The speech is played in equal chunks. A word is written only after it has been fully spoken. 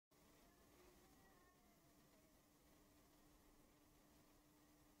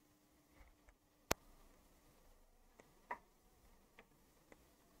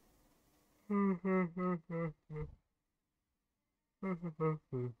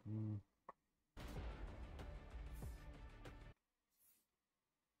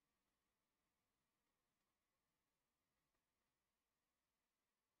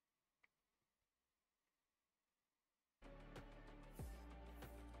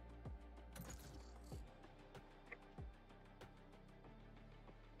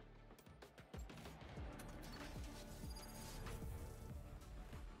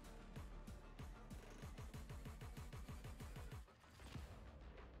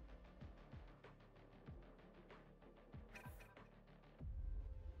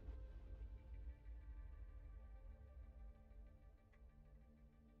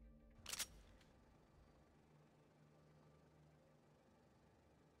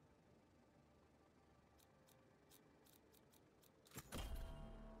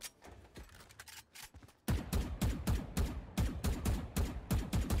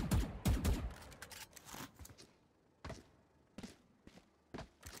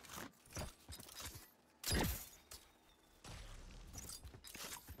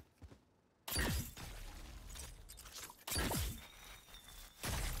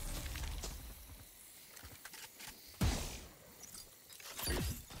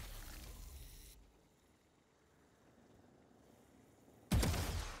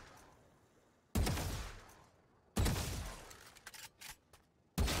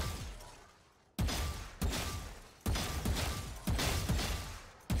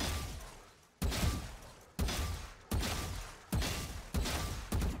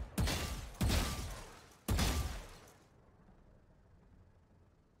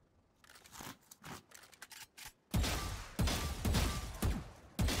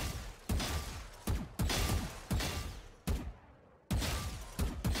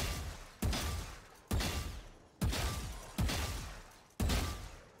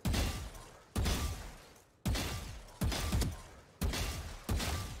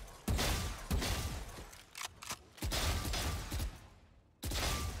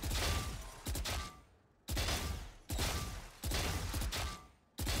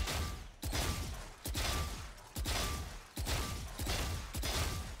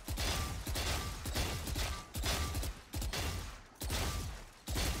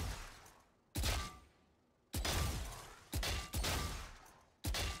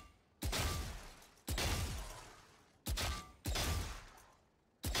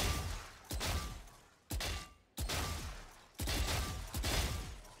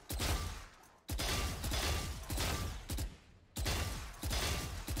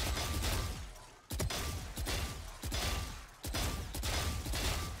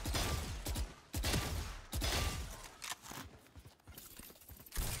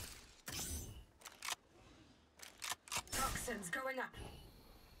Toxins going up.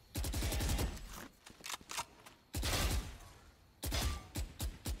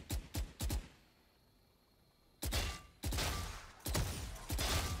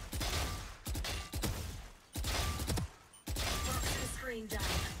 Toxin screen down.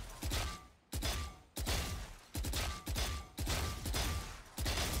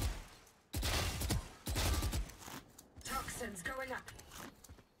 Toxins going up.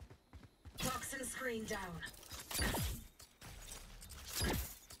 Toxin screen down.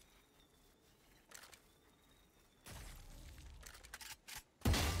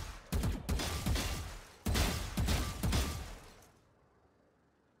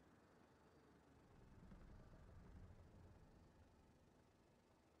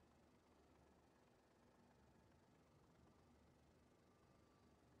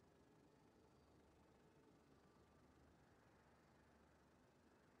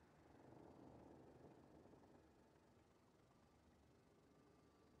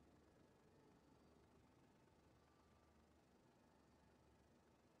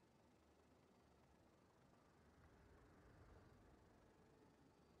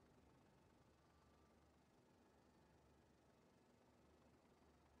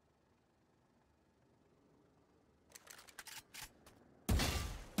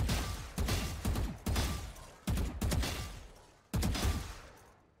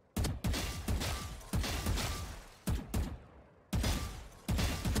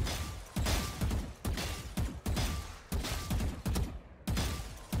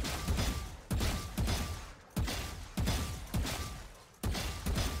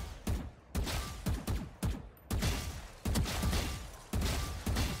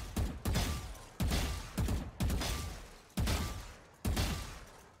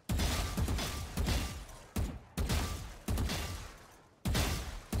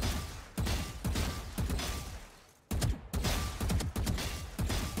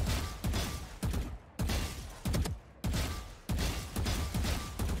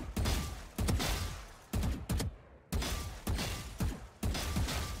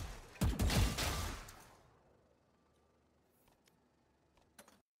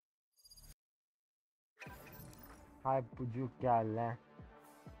 हाय पुजू, क्या हाल है?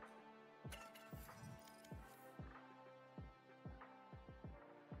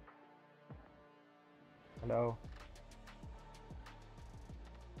 Hello,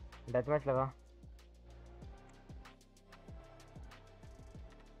 death match लगा।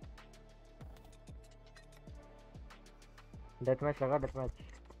 Death match लगा, death match.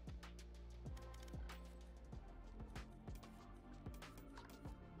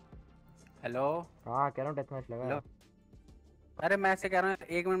 Hello. हाँ कह रहा हूँ डेथ मैच लगा। हेलो। अरे मैं ऐसे कह रहा हूँ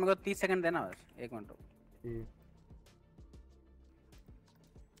 1 मिनट मेरे को 30 सेकंड देना बस 1 मिनट। ठीक।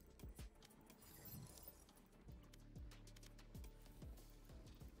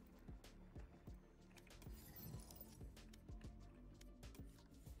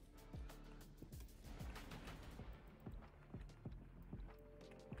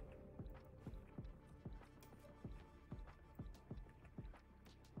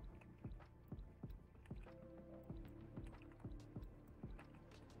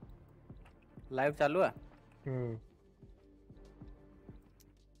 लाइव चालू है।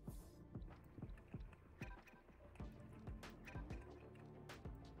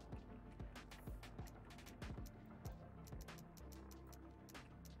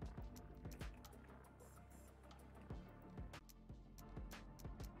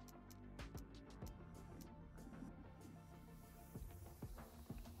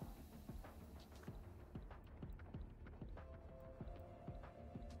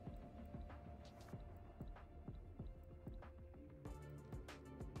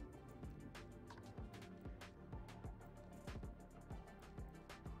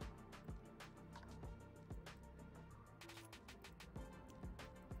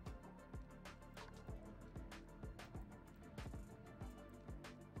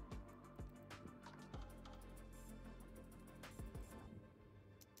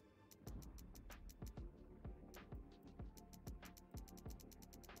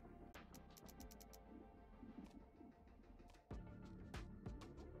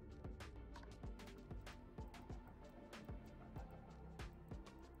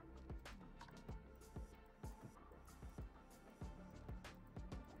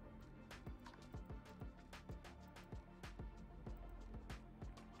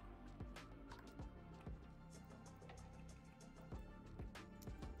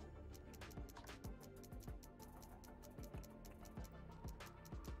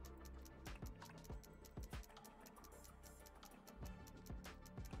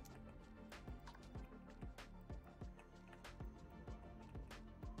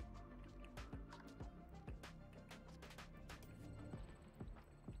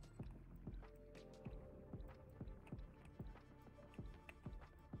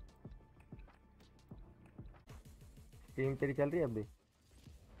 टीम तेरी चल रही है अभी?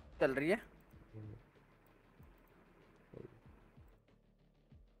 चल रही है।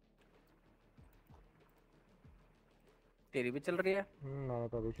 तेरी भी चल रही है। मैंने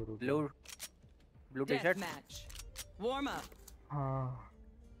तो अभी शुरू ब्लू किया। T shirt. Match warm up. हाँ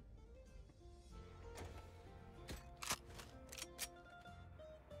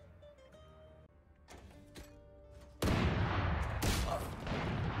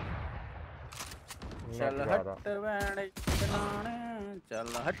चल हट वैण की ठाणे, चल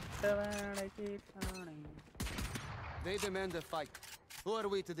हट वैण की Thane. They demand a fight. Who are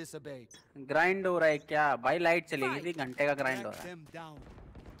we to disobey? Grind हो रहा है क्या भाई? लाइट चली गई थी, घंटे का ग्राइंड हो रहा है।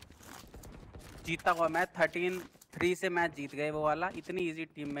 जीता हुआ मैच 13-3 से मैच जीत गए वो वाला। इतनी इजी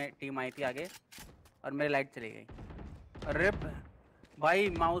टीम आई थी आगे और मेरी लाइट चली गई। अरे भाई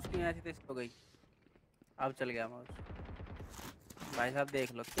माउस की ऐसी तेज हो गई। अब चल गया माउस। भाई साहब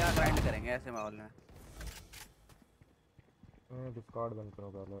देख लो क्या ग्राइंड करेंगे ऐसे माहौल में। डिस्कॉर्ड बंद करो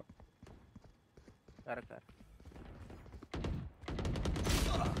पहले। कर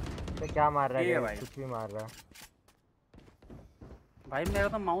तो क्या मार रहा है भाई? कुछ भी मार रहा है भाई। मेरा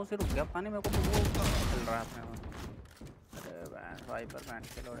तो माउस ही रुक गया, पानी मेरे को वो चल रहा है अपने में। अरे भाई पर बैंड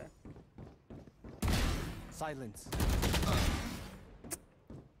के लोड़े। Silence.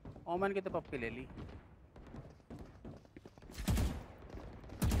 ओमन की तो पप्पी ले ली।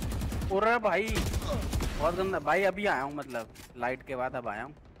 अरे भाई बहुत गंदा भाई। अभी आया हूँ, मतलब लाइट के बाद अब आया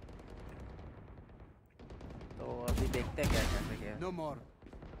हूँ, तो अभी देखते हैं क्या कैसे क्या। No more.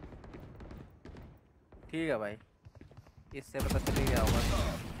 ठीक है भाई, इससे पता चल गया होगा।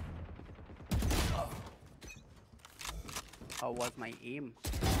 How was my aim?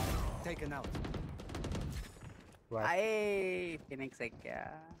 Taken out. आए फिनिक्स है क्या?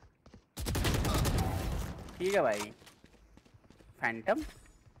 ठीक है भाई। फैंटम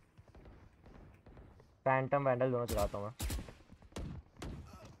वैंडल दोनों चलाता हूँ मैं।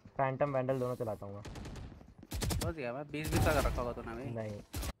 फैंटम वैंडल दोनों चलाता हूँ मैं। समझ गया मैं 20 का कर रखा होगा तूने भाई। नहीं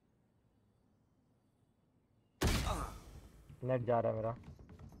नेट जा रहा है मेरा।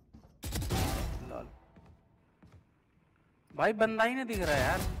 लॉल भाई बंदा ही नहीं दिख रहा है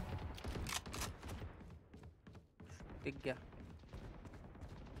यार। दिख गया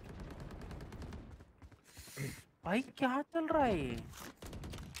भाई क्या चल रहा है ये।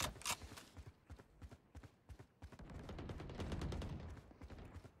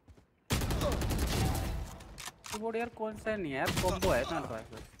 कीबोर्ड यार कौन सा नहीं है यार, कॉम्बो है तुम्हारे पास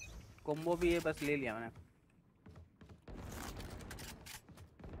बस। कॉम्बो भी है बस ले लिया मैंने।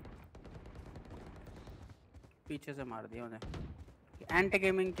 पीछे से मार दिया उन्हें। एंटी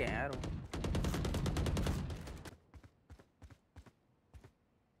गेमिंग क्या है यार वो।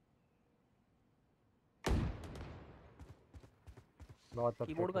 बहुत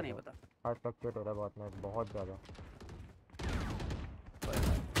कीबोर्ड का नहीं पता। आज फ्लक्चुएट हो रहा है बहुत मैच बहुत ज़्यादा।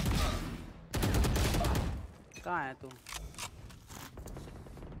 कहाँ है तू?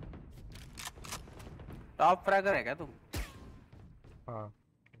 टॉप फ्रैगर है क्या तू? हाँ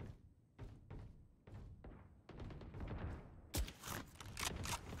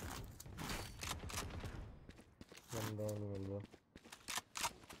बंदे नहीं मिल रहे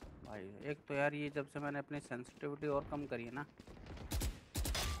भाई एक तो यार ये जब से मैंने अपनी सेंसिटिविटी और कम करी है ना,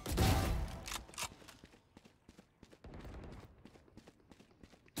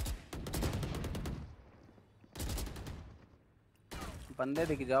 बंदे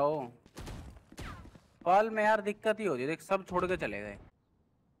दिख जाओ कॉल में यार दिक्कत ही होती है। देख सब छोड़ के चले गए।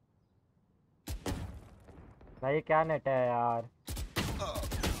 भाई ये क्या नेट है यार।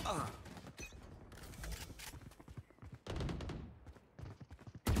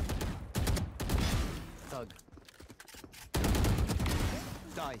 Thug.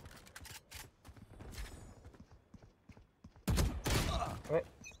 Die.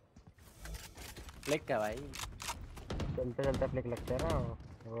 फ्लिक क्या भाई? चलते चलते फ्लिक लगते हैं ना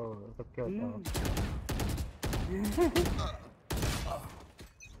वो सबके होता है।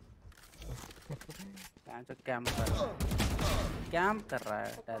 कैंप कर रहा है, कैंप कर रहा है।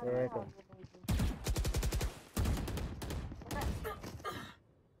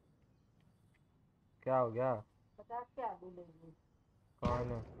 क्या हो गया? 50 क्या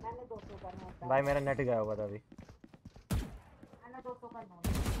कौन है? मैंने 200 करना होता है। भाई मेरा नेट गया होगा अभी। मैंने 200 करना होता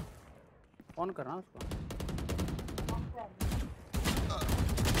है। फोन करना उसको।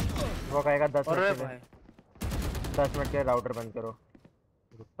 वो कहेगा 10 अरे मिनट के भाई लिए 10 मिनट के राउटर बंद करो।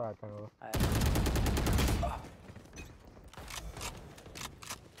 गुस्सा आता है वो।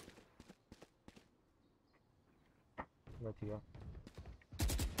 बच गया।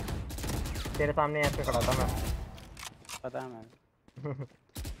 तेरे सामने ऐसे खड़ा था मैं। पता है मैं।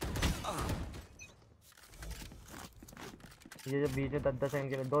 ये जो बीच में 10-10 सेकंड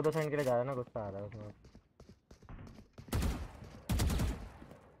के लिए 2-2 सेकंड के लिए जा रहा है ना, गुस्सा आ रहा है उसमें।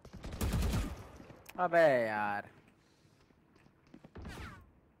 अबे यार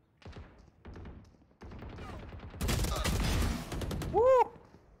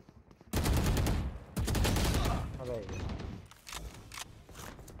अबे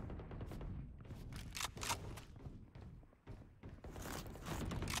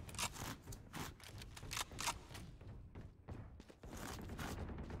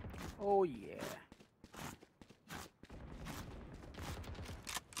Oh yeah.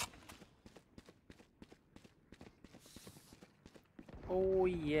 Oh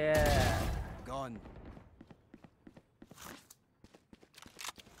yeah. Gone.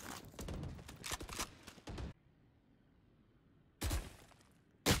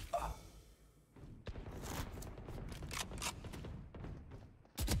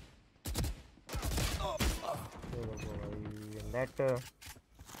 Net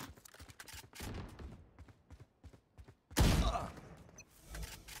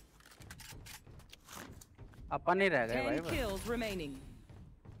अपन ही रह गए 10 भाई बस। kills remaining.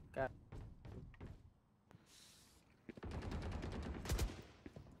 क्या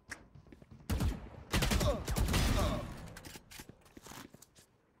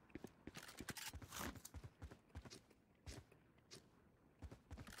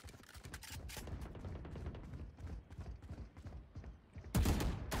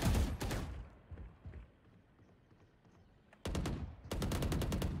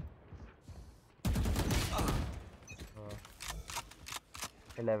हाँ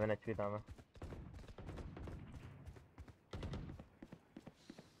 11 HP था मैं।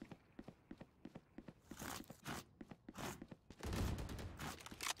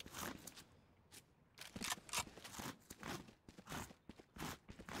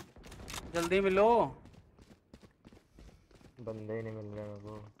 जल्दी मिलो। बंदे ही नहीं मिल रहे मेरे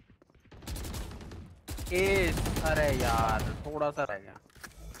को। एस, अरे यार थोड़ा सा रह गया।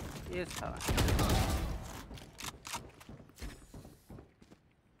 एस था।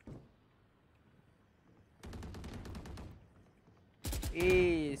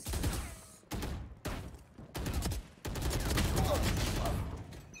 एस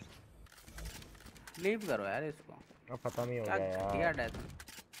लीव करो यार इसको। अब खत्म ही हो क्या गया यार। घटिया डेथ,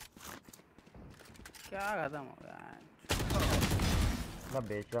 क्या खत्म हो गया यार। ना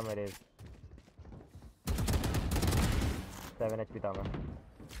बेच रहा मेरे 7 HP था मैं।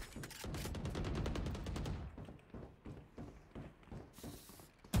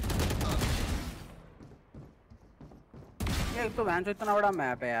 ये एक तो वैन से इतना बड़ा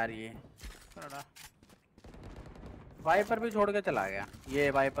मैप है यार ये। वाइपर भी छोड़ के चला गया ये,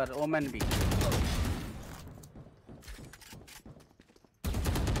 वाइपर ओमन भी।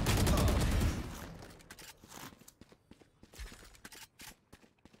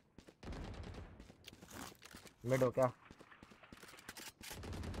 मिड हो क्या?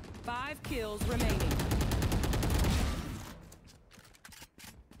 5 kills remaining.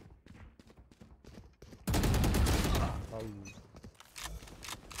 भाई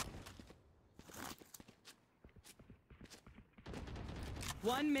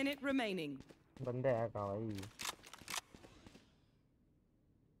 1 minute remaining. बंदे हैं कहाँ भाई?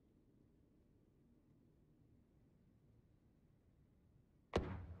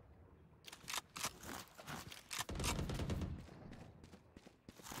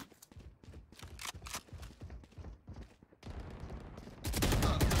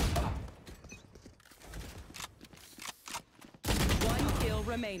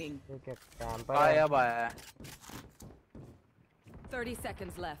 Remaining. ठीक है कैंपर आया बाया। 30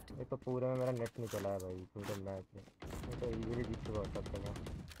 seconds left. ये तो पूरे में मेरा नेट नहीं चला है भाई पूरे मैच में। ये तो इजीली जीत चुका होता था मैं।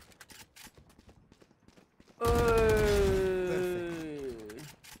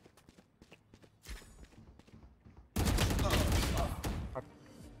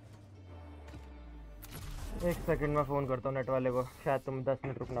 एक सेकंड में फोन करता हूँ नेट वाले को, शायद तुम 10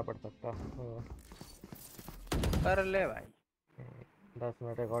 मिनट रुकना पड़ सकता। कर ले भाई। 10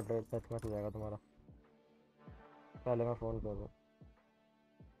 मिनट एक और 10 मिनट हो जाएगा तुम्हारा। पहले मैं फ़ोन कर दूँ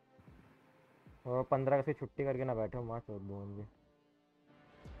और 15 से छुट्टी करके ना बैठो, माँ छोड़ दूँ मुझे।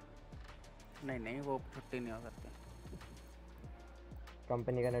 नहीं नहीं वो छुट्टी नहीं हो सकती,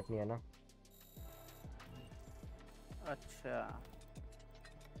 कंपनी का नेट नहीं है ना। अच्छा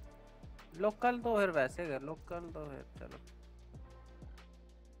लोकल तो फिर वैसे कर, लोकल तो फिर चलो।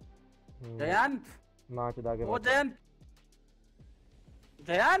 जयंत माँ चुदा के वो जयंत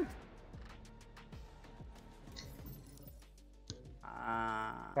जयंत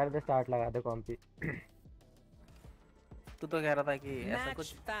कर दे स्टार्ट, लगा दे कॉम्पी। तू तो कह रहा था कि ऐसा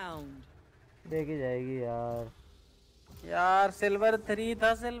कुछ found. देखी जाएगी यार। यार सिल्वर 3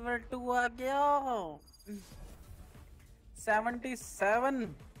 था, सिल्वर 2 आ गया। 77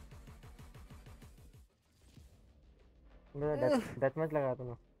 डेथ मैच लगा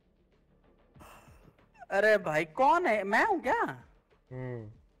तूने? अरे भाई कौन है, मैं हूँ क्या?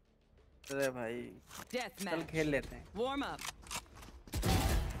 अरे भाई Death चल match. खेल लेते हैं। Warm up.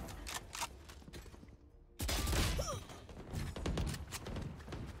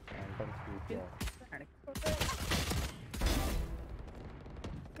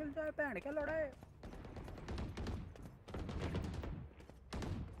 किल जाए पैंड क्या लड़ाए।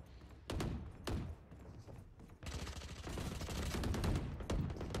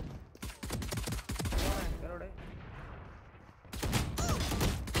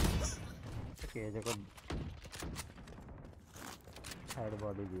 देखो हेड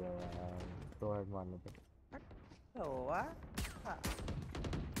बॉडी दिया हुआ है, 2 हेड मारने पे।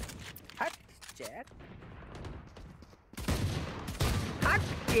 हट चैट हट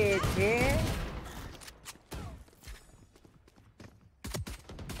के जे।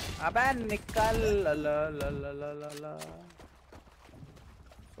 अबे निकल ला ला ला ला ला ला।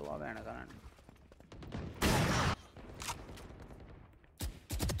 तो अब एंड करना।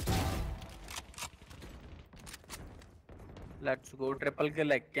 लेट्स गो ट्रिपल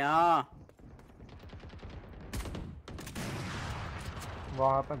किल है क्या?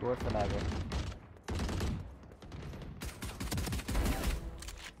 वहाँ पे गोल चला गया।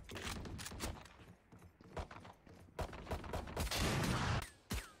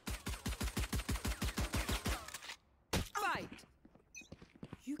 Fight.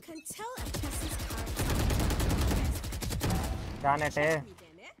 You can tell a person's character. क्या नेट है?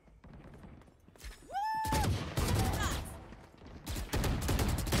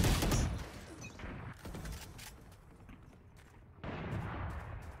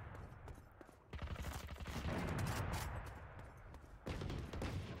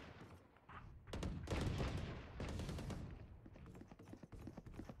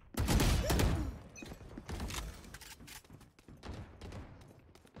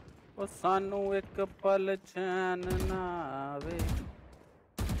 ओ सानू एक पल चैन ना आवे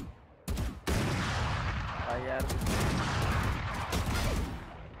भाई यार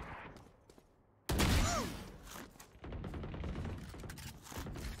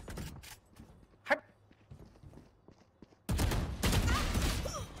हट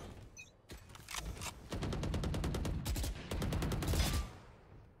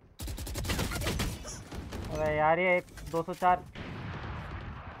अरे यार ये 204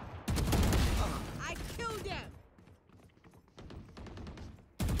 I killed him.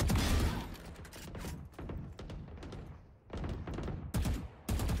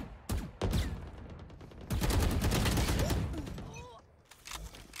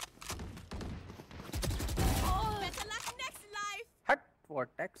 Better luck next life. हट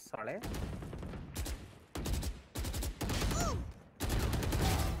वॉर्टेक्स साले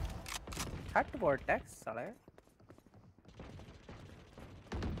हट वॉर्टेक्स साले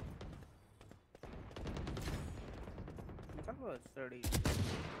निकल वो study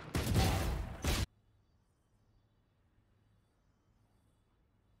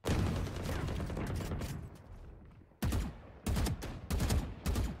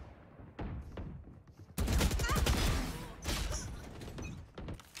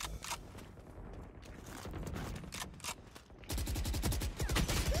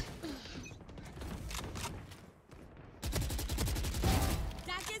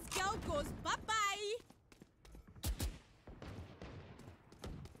Dagger's girl goes bye-bye.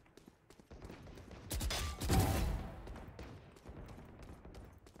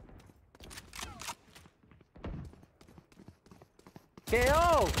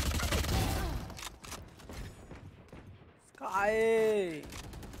 KO Sky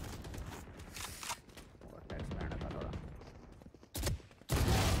vortex मैंने कर रहा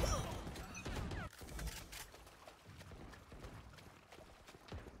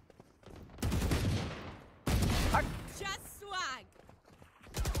Just swag.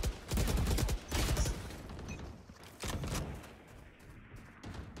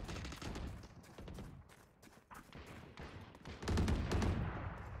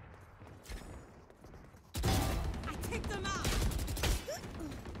 I take them out.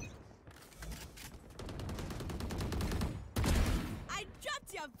 I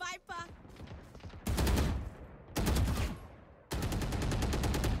dropped your viper.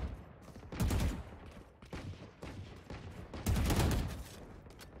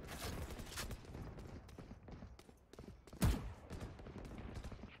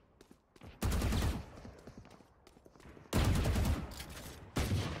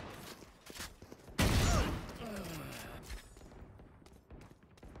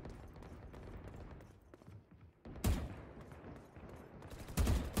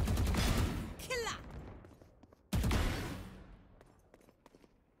 Killer.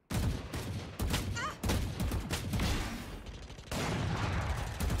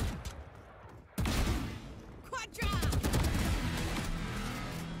 Quadra.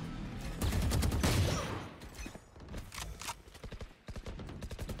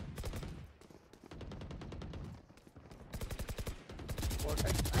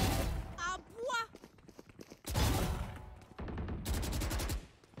 Vortex Abwa.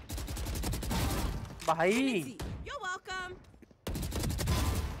 भाई Trinity, you're welcome.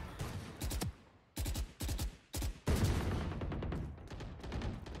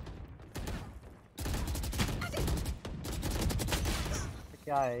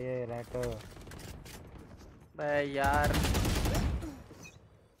 क्या है ये रैंक बे यार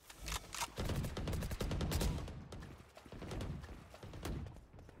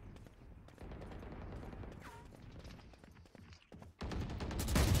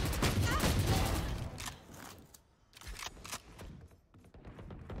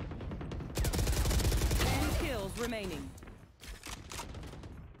Kills remaining.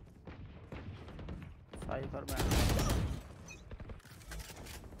 Cipher man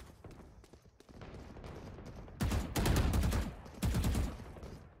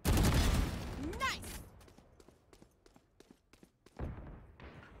Nice.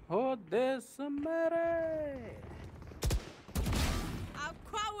 हो देश मेरे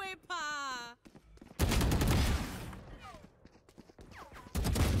Aquawepa.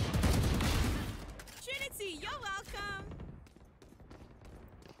 Trinity, you're welcome.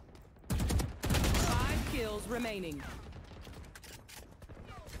 5 kills remaining.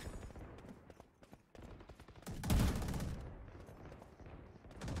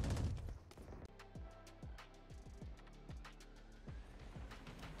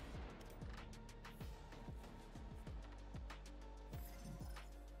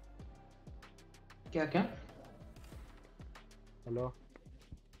 क्या क्या हेलो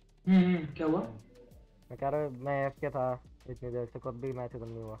क्या हुआ? मैं कह रहा हूँ मैं AFK था इतनी देर से, कब भी मैच खत्म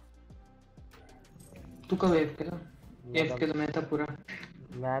नहीं हुआ। तू कब AFK था? AFK तो मैं था पूरा।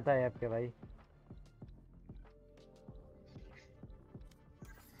 मैं था AFK भाई।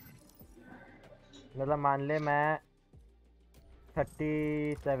 मतलब मान ले मैं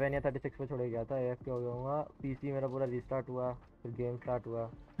 37 या 36 पे छोड़ गया था, AFK हो गया। PC मेरा पूरा रीस्टार्ट हुआ, फिर गेम स्टार्ट हुआ,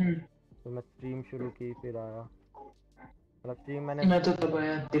 फिर मैं स्ट्रीम शुरू की, फिर आया। मतलब स्ट्रीम मैंने मैं तो तब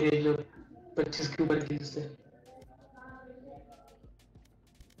आया तेरे जो 25 के ऊपर की से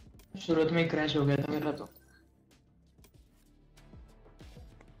शुरुआत में क्रैश हो गया था मेरा तो।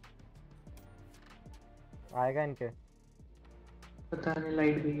 आएगा इनके। पता नहीं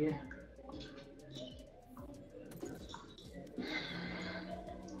लाइट गई है।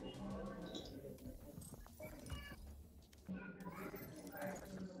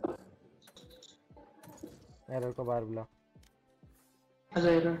 एरर को बाहर बुला।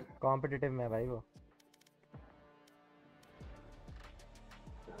 अच्छा कॉम्पिटिटिव में भाई वो।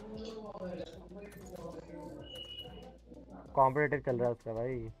 कॉम्पिटिटिव चल रहा है उसका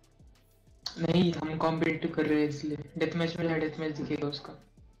भाई। नहीं हम कॉम्पिटिटिव कर रहे हैं इसलिए डेथ मैच में डेथ मैच दिखेगा उसका।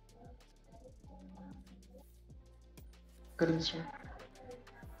 कर दे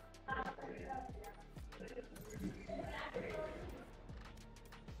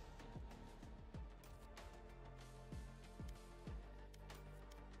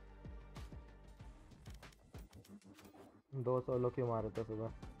 2 सोलो क्यों मारे थे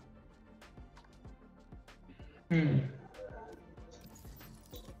सुबह?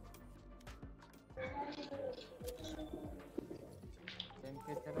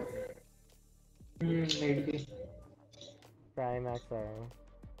 लाइट गई। प्राइम मैक्स आया है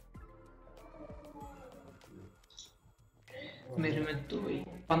मेरे में तो वही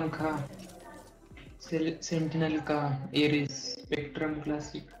पंखा सेंटिनल का एरिस स्पेक्ट्रम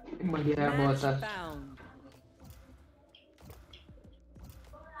क्लासिक बढ़िया है बहुत है।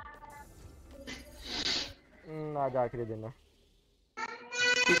 आज आखिरी दिन है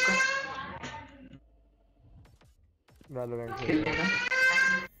वैलोरेंट खेलने का।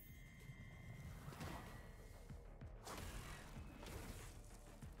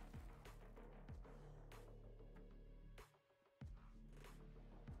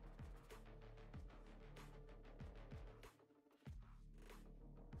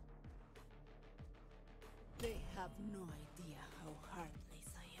 They have no idea how heartless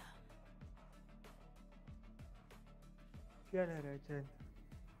I am. क्या रह रहा है चल?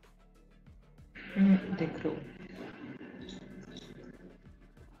 देख रहा हूँ।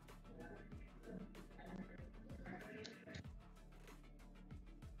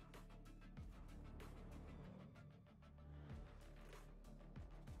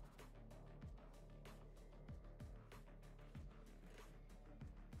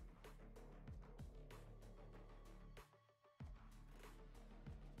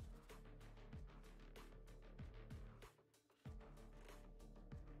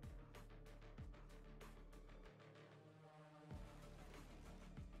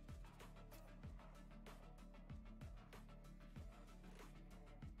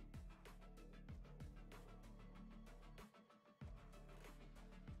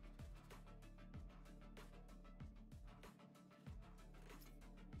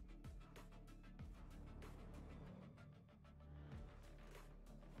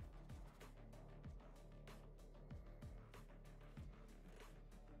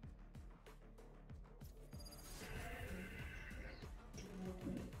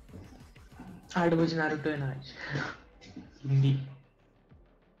 आठ बजे नारुतो है ना आज हिंदी।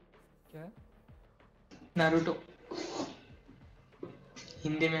 क्या? नारुतो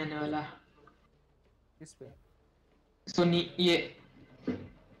हिंदी में आने वाला। किस पे? सोनी ये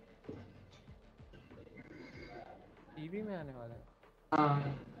टीवी में आने वाला है।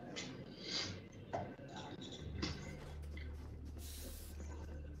 हाँ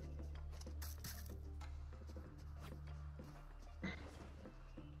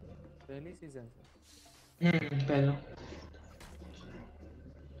पहली सीजन से। पहला।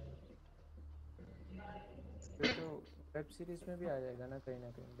 फिर तो वेब सीरीज में भी आ जाएगा ना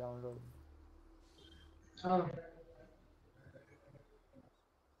कहीं डाउनलोड। हाँ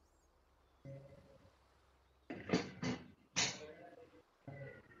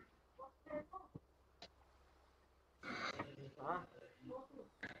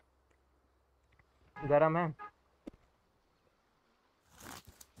गरम है।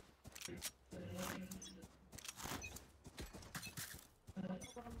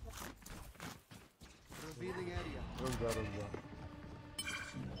 Revealing area. रुक जा।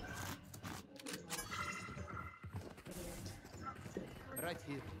 Right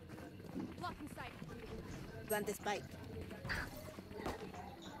here. Blocking sight. Plant the spike.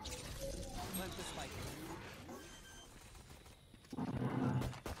 Plant the spike.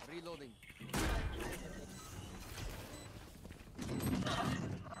 Reloading.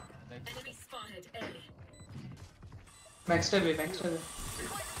 Enemy spotted A. Backstab है, backstab है.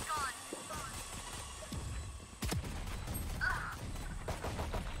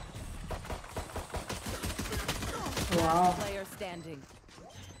 Wow. Player standing.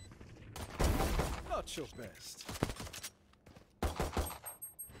 Not your best.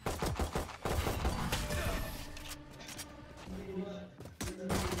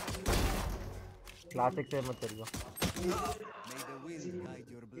 Classic से मत करियो. May the wind guide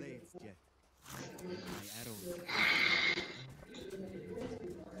your blades, Jet. My arrows.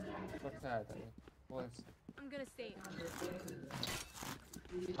 I'm gonna save.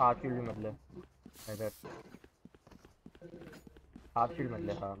 हाथ shield भी मत ले. इधर हाथ शील्ड मत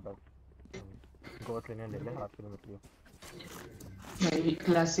ले. हाँ बस गोट लेने ले ले. हाथ शील्ड मत लियो. मैं भी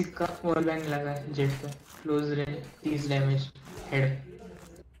क्लासिक का वॉल बैंग लगा है जेट पे. Close range 30 damage head.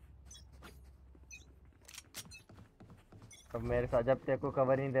 अब मेरे साथ जब तेरे को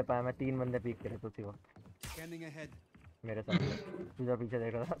कवर नहीं दे पाया मैं 3 बंदे पीक करे तो उसी वक्त Scanning ahead. मेरे साथ. तू जब पीछे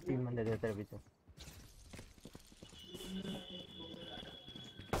देख रहा था 3 बंदे थे तेरे पीछे.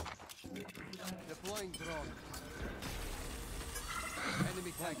 Deploying drone.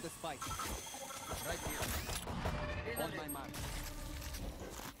 Enemy tag the spike. Right here. On my mark.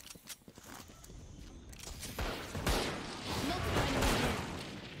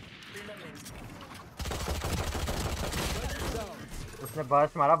 उसने बस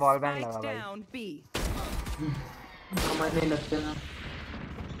मारा. बॉल बैंग Spike लगा भाई. down B. हमारे नहीं लगते ना.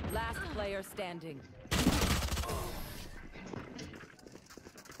 Last player standing.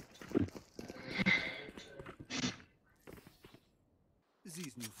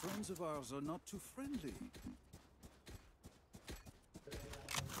 These new friends of ours are not too friendly.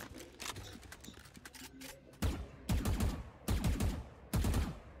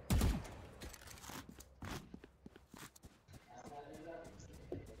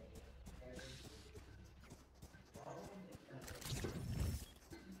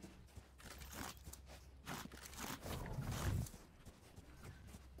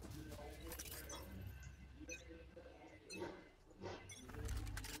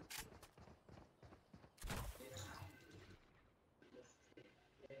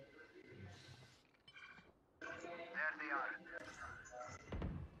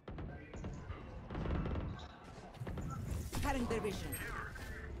 Cutting their vision.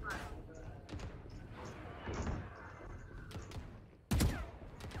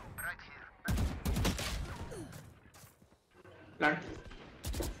 Plant.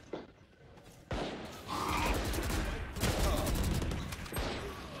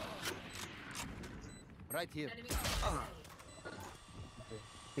 Right here.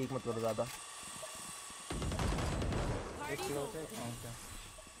 Peak मत करो ज़्यादा.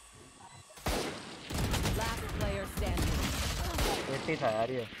 Last player standing. 80 था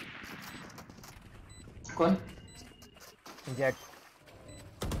यार ये. कौन? जेट.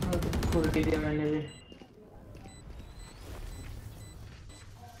 खोल के दिया मैंने भी.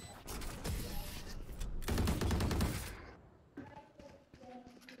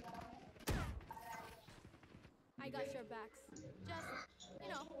 I got your backs. Just,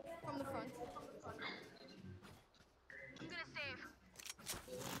 from the front. I'm gonna save.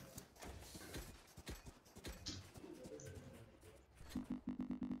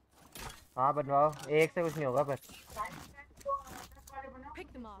 हाँ बनवाओ. एक से कुछ नहीं होगा पर. Pick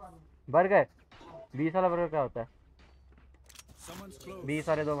them off. बर्गर 20 वाला बर्गर क्या होता है? Someone's close. 20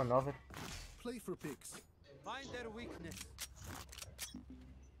 वाले 2 बनवाओ फिर. Play for picks. Find their weakness.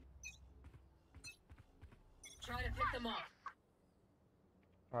 Try to pick them off.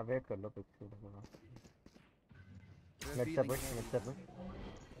 हाँ वेट कर लो पिक से. मिड से push.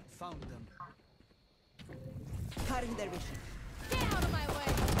 Found them. Cutting their vision. Get out of my way.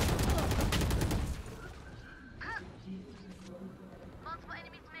 Multiple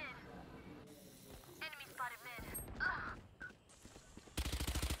enemies mid. Enemy spotted mid.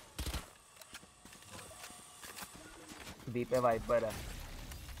 B पे wiper है.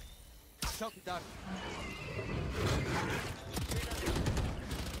 Shock dart.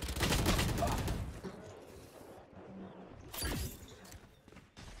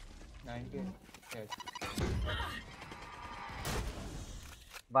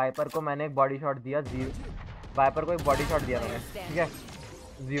 Wiper को मैंने एक body shot दिया. वाइपर को एक बॉडी शॉट दिया मैंने. ठीक है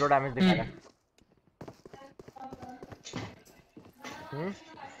 0 डैमेज दिखा रहा है.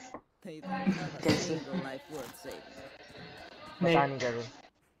 कैसे?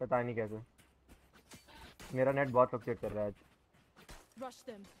 पता नहीं कैसे. मेरा नेट बहुत फ्लक्चुएट कर रहा है आज। Rush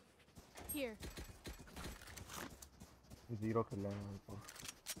them. Here. 0 खेल रहे हैं हमको।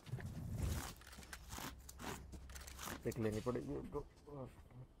 देख लेनी पड़ेगी ब्रो।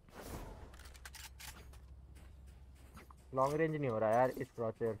 लॉन्ग रेंज नहीं हो रहा यार इस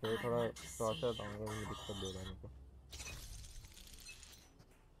क्रॉसर से, थोड़ा क्रॉसर लॉन्ग रेंज में दिक्कत दे रहा है मुझको।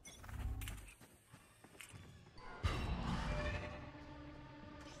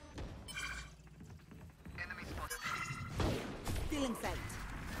 Stealing sight.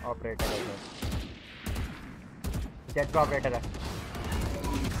 ऑपरेटर है सर, जेट का ऑपरेटर है।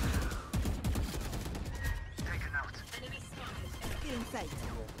 Stealing sight.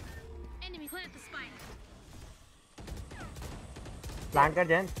 Enemy plant the spike. Plant कर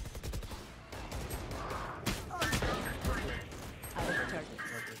Jain. Out of target.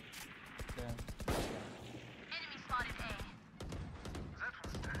 Enemy spotted A.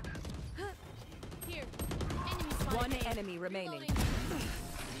 Here. Enemy spotted One A. enemy remaining. Reloading.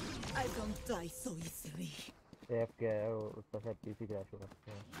 I don't die so easily. Safe क्या है वो, उसका शायद PC crash हुआ।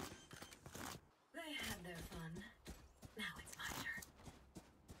 They had their fun. Now it's my turn.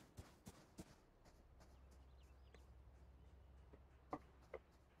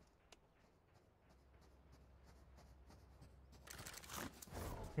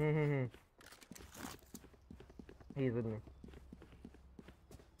 He's with me.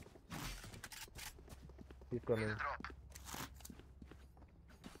 He's coming.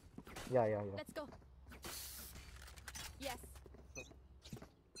 Yeah. Let's go. Yes.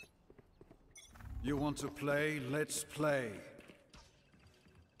 You want to play? Let's play.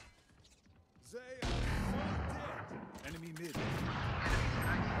 They are dead. Enemy mid.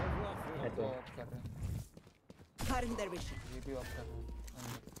 Cutting their vision.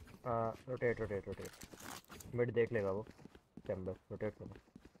 Rotate mid देख लेगा वो। Chamber rotate करो,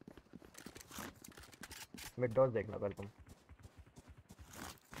 mid dot देखना पहले तुम।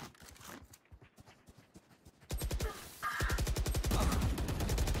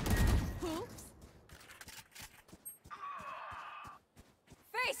 Oops.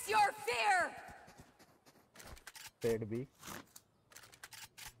 Face your fear. Paid B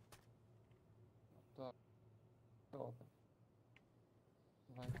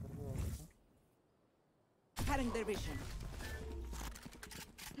Cutting their vision.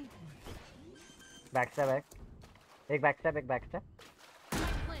 Back step है, एक back step. Spike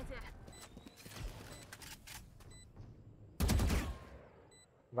planted.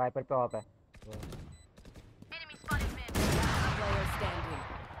 Wiper पे ऑफ है। Enemy spotted mid. Player standing.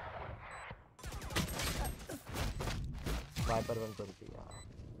 Wiper one कर दिया।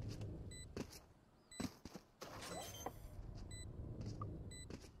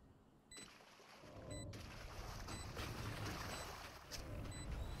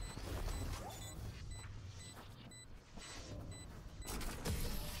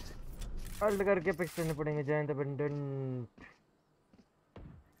 अल्ट करके पिक्स करने पड़ेंगे Jayant abundant.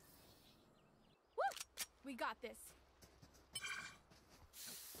 Woo! We got this.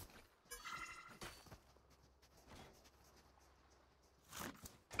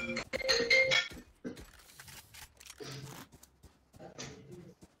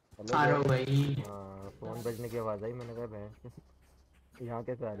 आ रहा हूँ भाई। हाँ, फोन बजने की आवाज आई, मैंने कहा भैंस यहाँ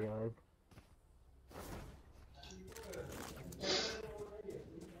कैसे आ रही है आवाज।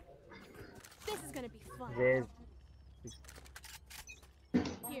 This is gonna be fun. Raise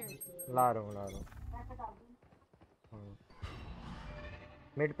Here. ला रहा हूँ।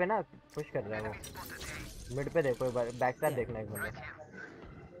 मिड पे ना पुश कर रहा है वो। मिड पे देखो एक बार, बैक साइड देखना एक बंदा।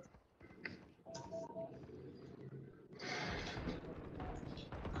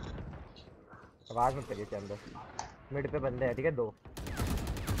 आवाज मत करिए चैम्बर। मिड पे बंदे हैं, ठीक है, 2।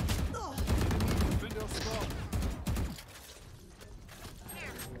 Window strong.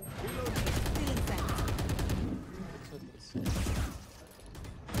 Stealing sight.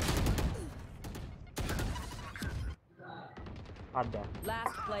 आधा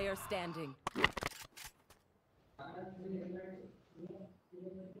Last player standing.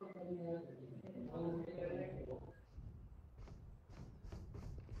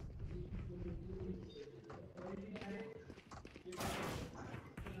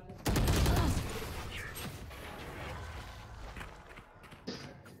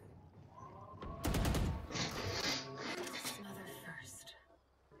 Mother first.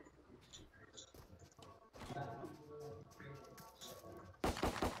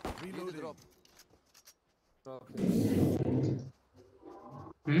 Reloading.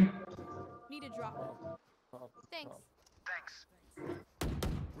 Need a drop. Thanks.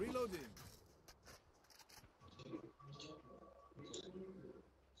 Reloading.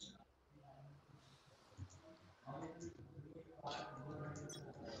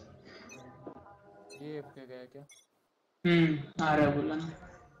 AFK गया क्या? आ रहा है बोला ना।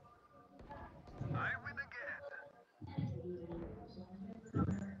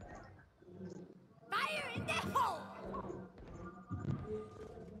 Fire in the hole!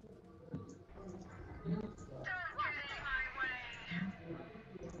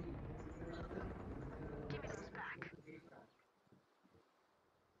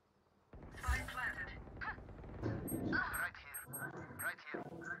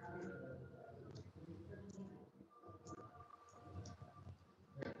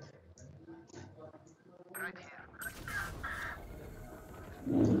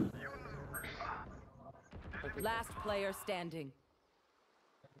 Last player standing.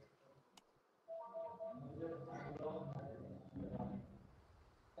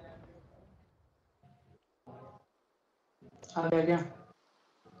 आ गया क्या?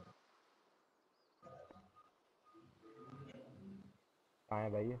 कहाँ है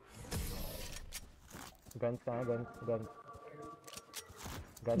भाई ये? गन्स कहाँ है?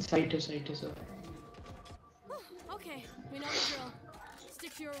 गन्स साइट है sir. Okay, we know the drill.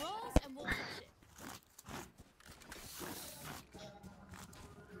 Stick to your roles and we'll push it.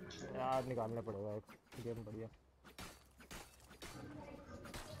 यार निकालना पड़ेगा एक गेम बढ़िया।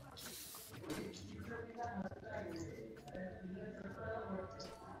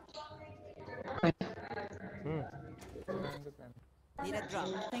 Need a drop.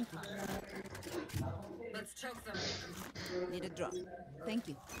 Thank you. Let's choke them. Need a drop. Thank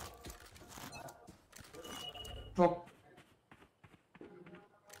you. तो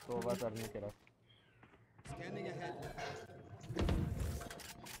बस करने के रहा। Scanning ahead.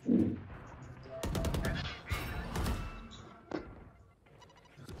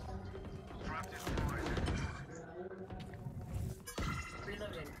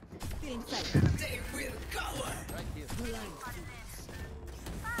 Reloading. Get inside. They will cover. Right here.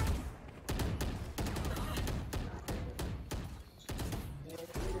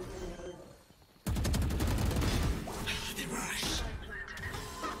 The rush.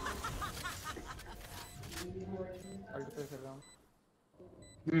 Alt पे खेल रहा हूँ।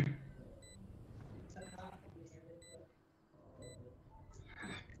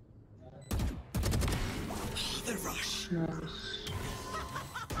 The rush.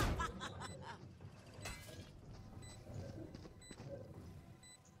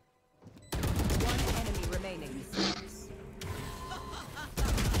 One enemy remaining.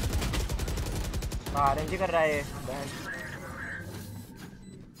 RNG कर रहा है ये बहन।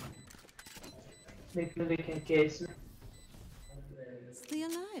 देखें केस में। Stay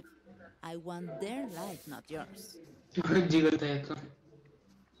alive. I want their life, not yours. जिगरता है तो।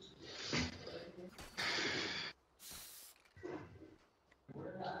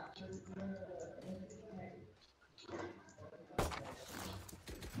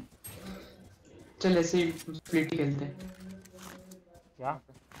 चल ऐसे ही स्प्लिट खेलते हैं। क्या?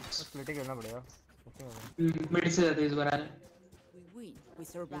 स्प्लिट ही खेलना पड़ेगा। मिड से जाते इस बार आ रहा है। We win. We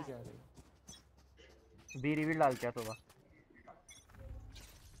survive. B reveal डाल क्या सुबह?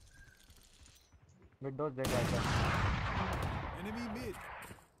 मिड डोज देख रहा था। Enemy mid.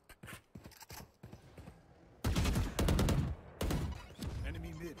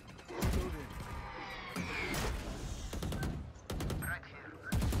 Enemy mid. Reloading.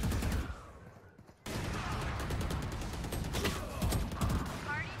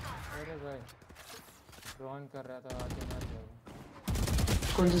 अरे भाई ड्रोन कर रहा था आगे मत जाओ।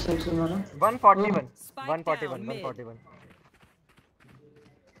 कौन सी साइड से मारा? 141 Spike 141 down mid. 141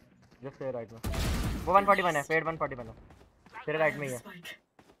 जस्ट तेरे राइट में। वो 141 है, पेड 141 है तेरे राइट में ही है। Spike.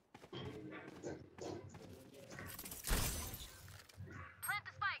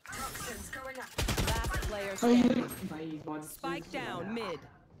 Toxins going up. Last player standing. भाई बहुत Spike down mid.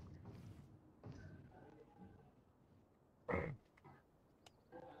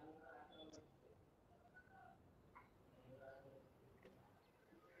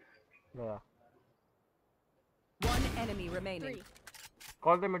 गया। One enemy remaining.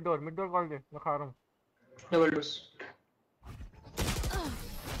 कॉल दे मिड डोर कॉल दे, मैं खा रहा हूँ। Double dose.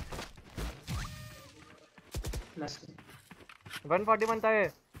 लास्ट 141 था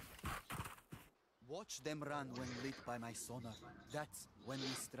ये। Watch them run when lit by my sonar. That's when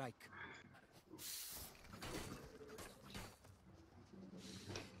we strike.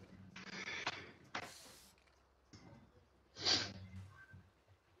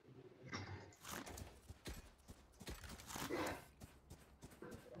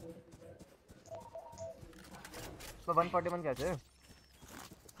 तो 141 कैसे?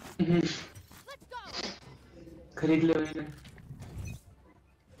 खरीद ले मैंने।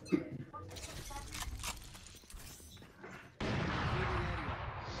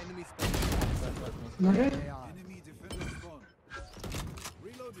 Enemy spotted. अरे Enemy defender spawn.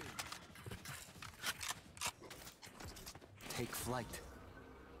 Reloading. Take flight.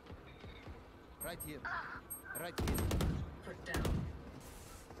 Right here. Right here. Put down.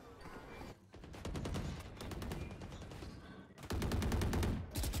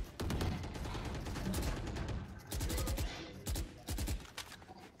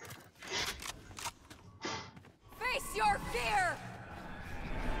 Face your fear!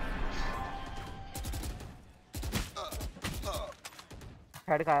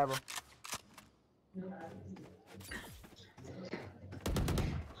 Head खाया वो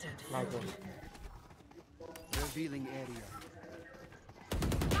nice Revealing area.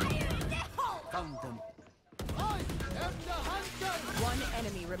 Found them. One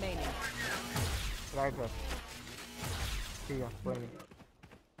enemy remaining. Right sir ठीक है कोई नहीं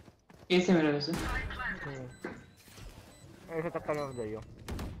ए से मेरा वैसे ऐसे टक्कर में मत जाइयो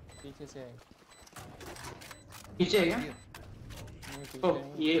पीछे से है। पीछे है क्या नहीं, पीछे ओ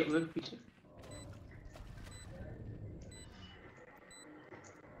नहीं। ये वो पीछे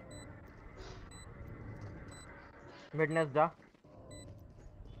मिडनेस जा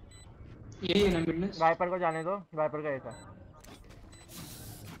यही है ना मिडनेस वाइपर को जाने दो वाइपर का ऐसा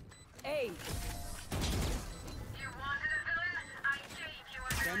Hey,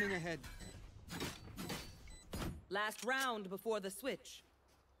 Scanning ahead. last round before the switch.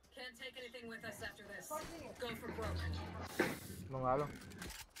 Can't take anything with us after this. Go for broke. मंगा लो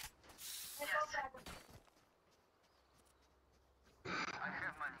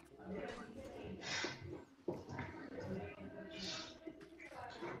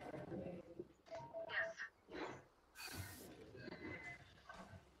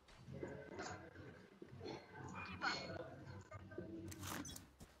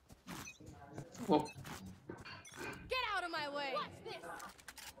ओ Get out of my way!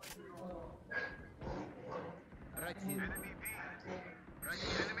 Right here.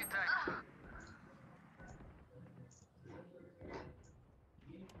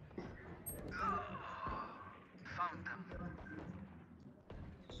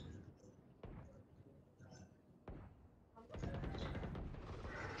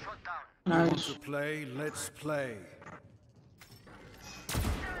 You want nice to play? Let's play.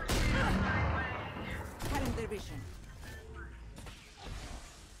 Cutting their vision.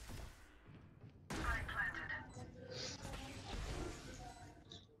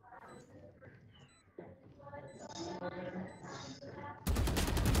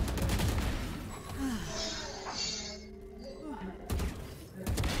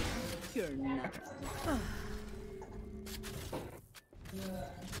 You're not.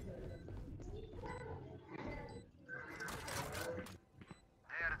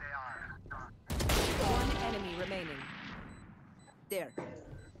 One enemy remaining. There.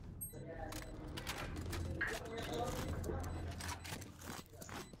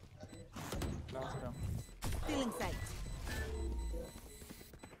 Last round. Still in sight.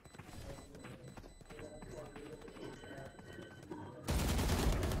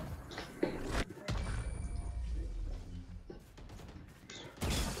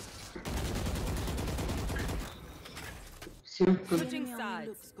 Save Switching sides.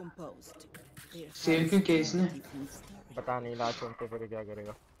 Looks composed. Save क्यों किया इसने पता नहीं last सुनते फिर क्या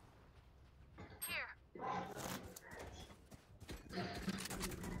करेगा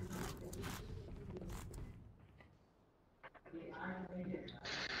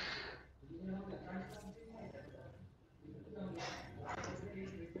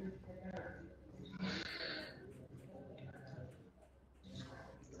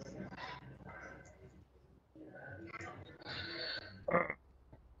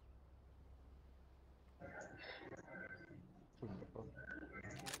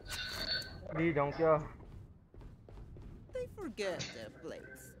दी जाऊं क्या They forget their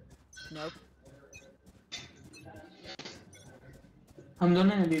plates. Nope. हम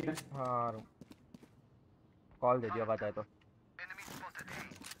दोनों हैं अभी पे हाँ कॉल दे दिया बात है तो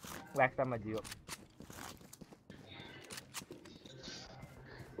वैक्सा मत जियो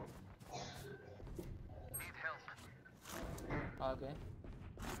आ गए।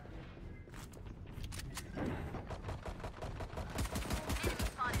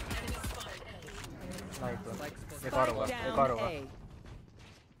 नाइस एक और होगा एक और होगा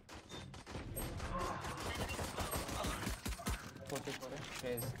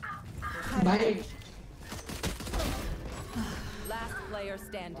भाई Last player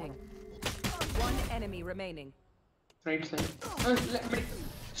standing. One enemy remaining. Right side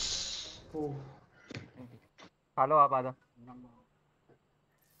oh hello आप आधा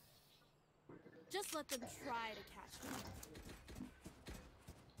Just let them try to catch me.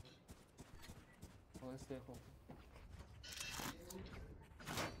 बस देखो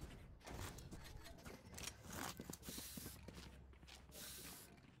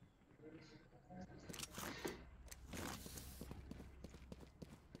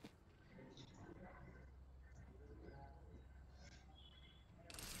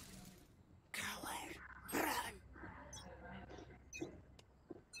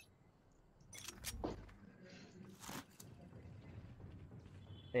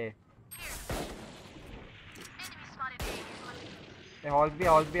ए हॉल्स भी है,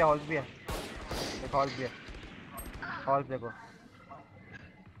 हॉल्स भी है, हॉल्स भी है, एक हॉल्स भी है, हॉल्स देखो।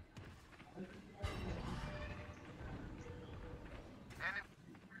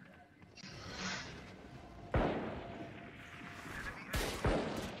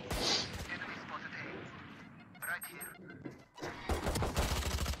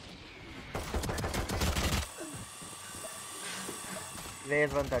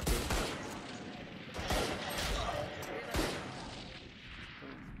 Raise 130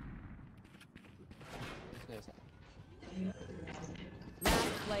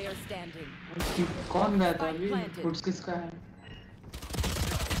 Last player standing. कौन गया था अभी? फुट्स किसका है?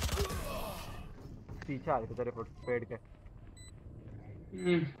 पीछे आ गए तेरे पेड़ के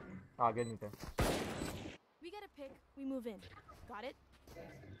आगे नहीं थे। We get a pick, we move in. Got it?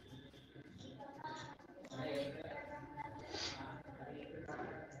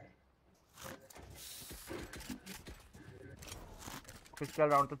 पिछला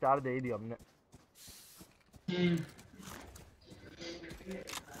राउंड तो 4 दे ही दिया हमने।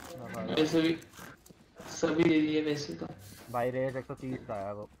 वैसे भी सभी दे दिए वैसे तो। भाई रेस 130 का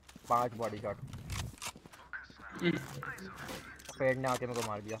है वो, 5 बॉडी शॉट। पेड़ ने आके मेरे को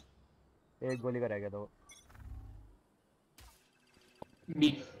मार दिया, एक गोली का रह गया था वो।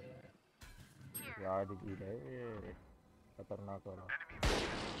 यार दिखी है खतरनाक वाला।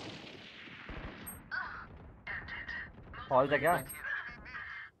 हॉल था क्या?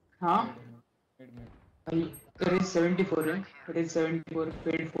 हाँ रेस 74 है, रेस 74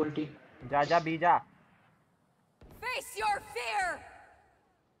 पेड 40। जा बी जा। Face your fear.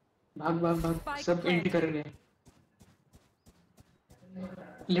 भाग भाग भाग, सब एंट्री कर रहे हैं।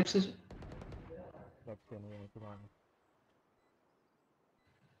 लेफ्ट से नहीं है तुम्हारे।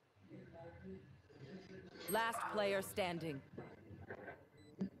 Last player standing.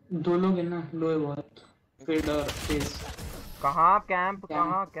 दो लोग हैं ना, लो है बहुत। फेड और फेस। कहाँ कैंप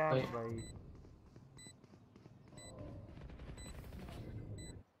भाई?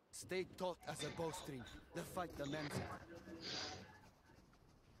 Stay taut as a bowstring. The fight demands it.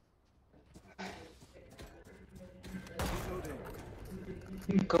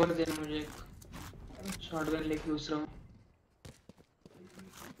 Cover देना मुझे, शॉटगन लेके दूसरा हूँ।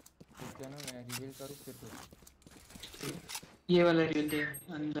 ठीक है ना, मैं रिवील करूँ फिर तो। ये वाला रिवील दे,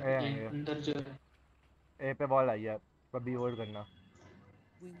 अंदर जो है। ए पे बॉल आई है, बी होल्ड करना।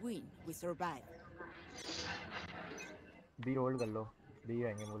 We win, we survive. B hold कर लो, बी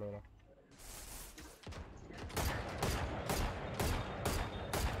आएंगे बोलेगा।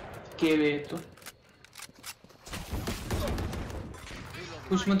 के वे तो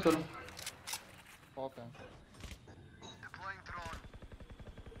कुछ मत करो। पॉप है।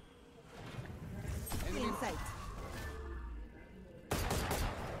 Inside.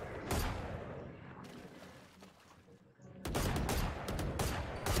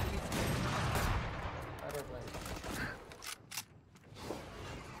 अरे भाई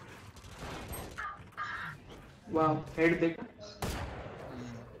वाह, हेड देखो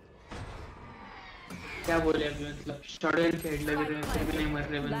क्या बोले अभी, मतलब शॉटगन के हेड लग रहे हैं फिर भी नहीं मर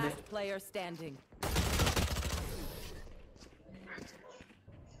रहे बंदे। Last player standing.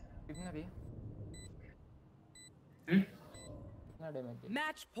 कितना भी? कितना डैमेज?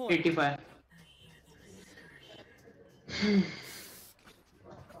 Match point. 85।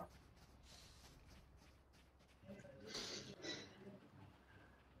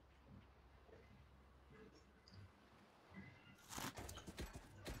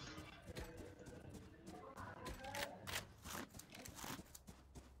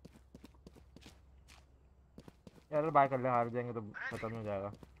 यार बाय कर ले, हार जाएंगे तो खत्म हो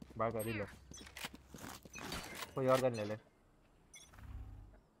जाएगा। बाय कर ही ले, कोई और गन ले ले।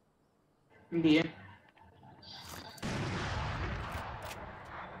 दिए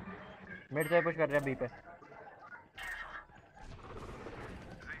मिड से पुश कर रहे हैं बी पे।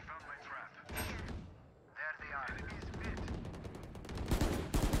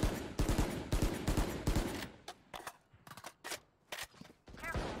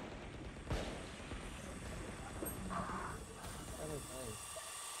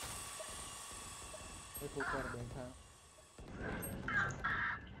 ऊपर बैठा।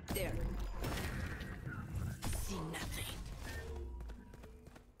 There.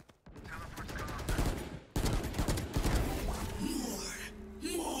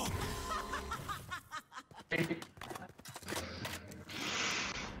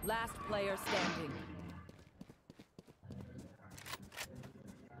 player standing.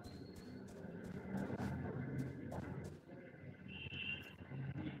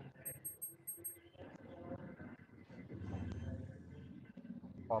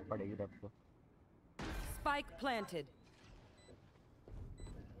 पॉप पड़ेगी तब तो। Spike planted.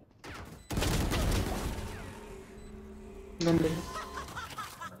 गंदे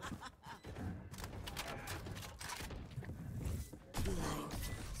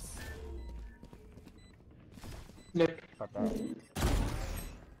लेफ्ट पता है।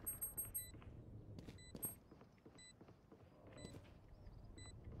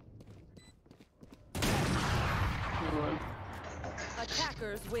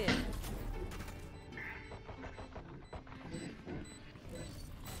 Attackers win.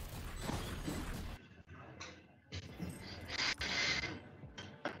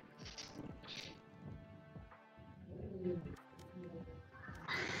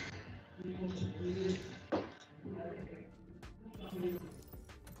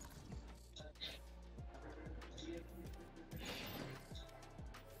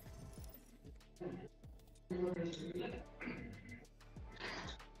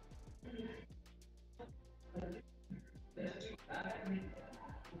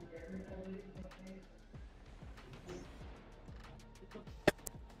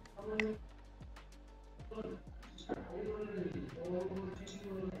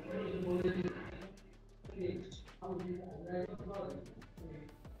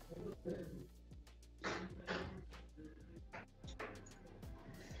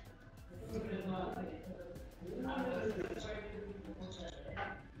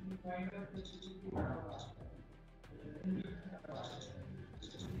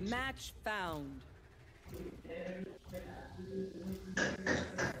 Match found.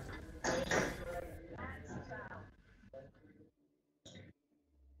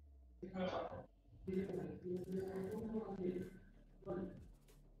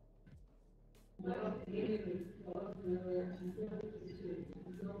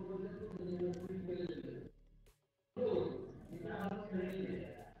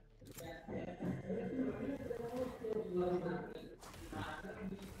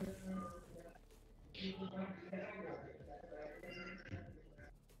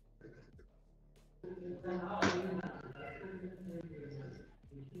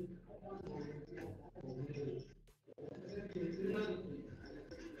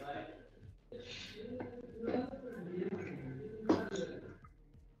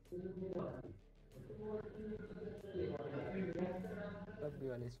 PUBG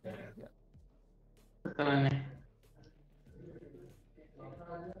वाले स्पैम किया। पता नहीं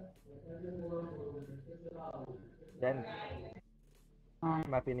देन हाँ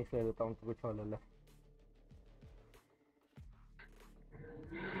मैं फिनिक्स ले लेता हूँ तो कुछ और ले ले।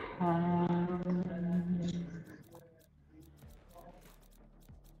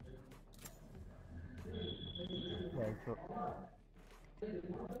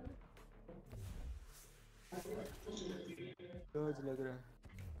 रोज लग रहा है।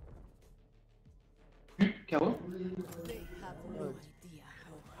 क्या वो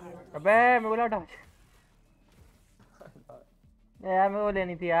अबे मैं बोला था यार मैं वो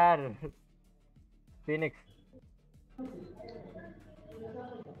लेनी थी यार फिनिक्स।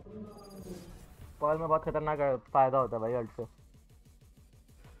 कॉल में बहुत खतरनाक फायदा होता है भाई अल्ट से।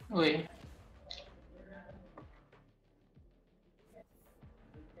 ओए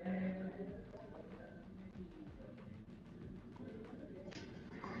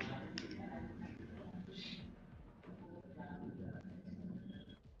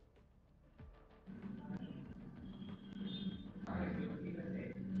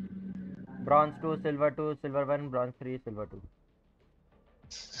bronze 2 silver 2 silver 1 bronze 3 silver 2।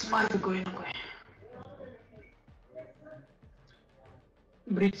 मार पे कोई ना कोई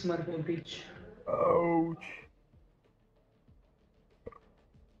ब्रिज मार पे ब्रिज। आउच।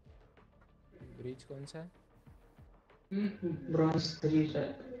 ब्रिज कौन सा है? ब्रॉन्ज 3 है।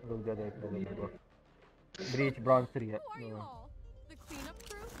 रुक जा देख ले मेरे को। ब्रीच ब्रॉन्ज 3 है। Who are you all? The cleanup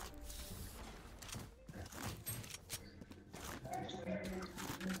crew?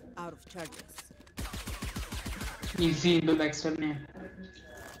 Out of charges. Easy दो बैकस्टैप नहीं है।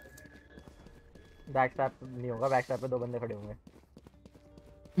 बैकस्टैप नहीं होगा, बैकस्टैप पे दो बंदे खड़े होंगे।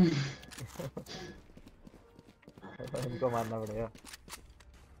 इनको मारना पड़ेगा।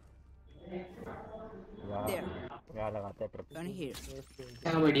 यार लगाते हैं ट्रिप।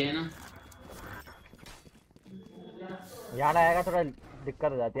 क्या बढ़िया है ना। यहाँ लगाएगा थोड़ा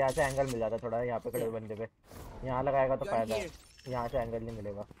दिक्कत हो जाती है, यहाँ से एंगल मिल जाता है थोड़ा। यहाँ पे खड़े बंदे पे यहाँ लगाएगा तो फायदा है, यहाँ से एंगल नहीं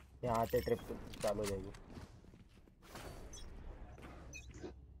मिलेगा, यहाँ से ट्रिप चालू हो जाएगी।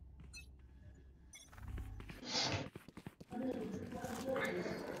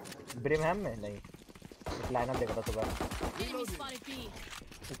 ब्रिमहैम में नहीं, लाइनअप देखा था सुबह। Enemy spotted B.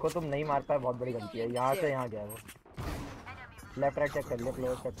 इसको तुम नहीं मार पाए, बहुत बड़ी गलती है। यहाँ से यहाँ गया वो। लेफ्ट राइट चेक कर लिया,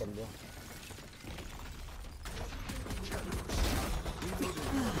 क्लोज चेक कर लिया।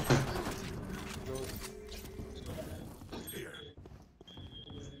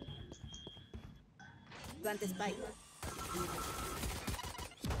 Plant spike.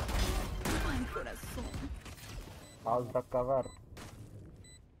 House the cover.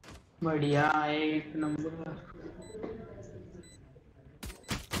 बढ़िया, एक number.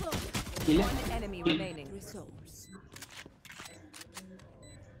 Kill One enemy remaining. Resource.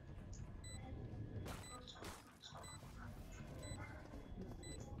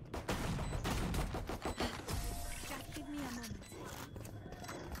 Just give me a moment.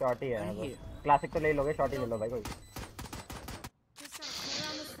 Shot ही है वो। क्लासिक तो ले लोगे, शॉट ही ले लो भाई कोई। Just start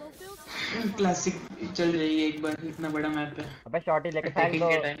around the slow field. Classic चल जाएगी एक बार, इतना बड़ा मैप है। अबे शॉट ही लेके फेंक Attacking दो।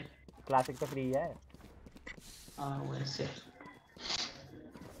 के time। क्लासिक तो फ्री है। हाँ वैसे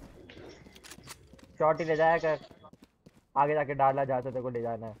शॉट ही ले जाया कर, आगे जाके डाला जाता तेरे को ले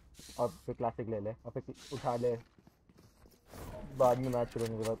जाना है, और फिर क्लासिक ले ले और फिर उठा ले बाद में मैच शुरू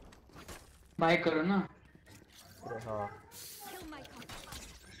होने के बाद। बाय करो ना। अरे हाँ, Kill my contact.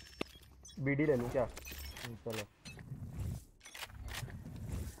 बीडी ले लूँ क्या? चलो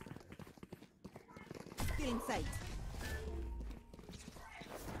Still in sight.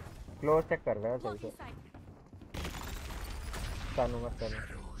 Close check कर रहा है सही Blocking से। sight. तानू मत तानू।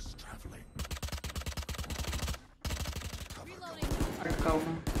 Reloading. अटकाओ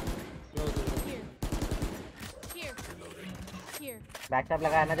ना। Here. Here. Here. Back tap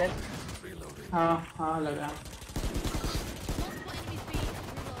लगाया ना जल। हाँ हाँ लगा। Multiple enemies B.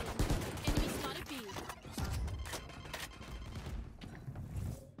 Reloading. Enemy spotted B.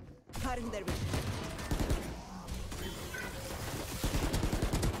 Cutting their vision.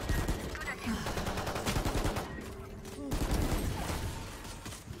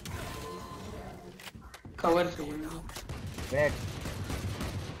 Cover चाहिए। Great.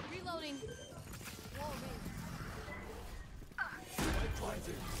 Reloading. Wall raised.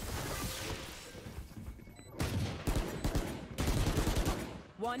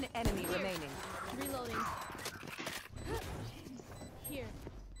 One enemy remaining. Reloading. Here.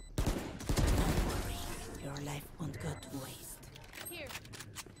 Your life won't go to waste. Here.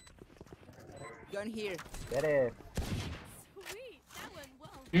 Gun here. अरे Sweet. That went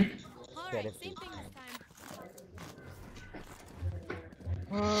well. Get Alright, it. same thing this time.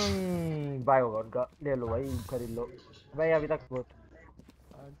 Bye होगा उनका, ले लो भाई, खरीद लो भाई। अभी तक बहुत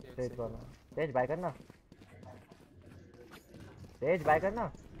तेज वाला, तेज बाय करना, तेज बाय करना।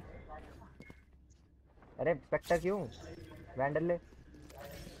 अरे स्पेक्टर क्यों? वैंडल ले।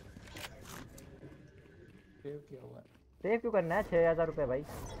 सेव किया हुआ है। सेव क्यों करना है? 6000 रुपए भाई।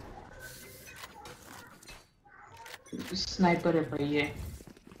 स्नाइपर है भाई ये।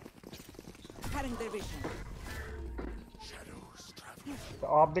 Cutting their vision. तो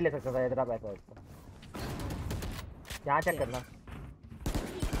ऑफ भी ले सकता था, इतना पैसा है इसका। यहाँ चेक करना।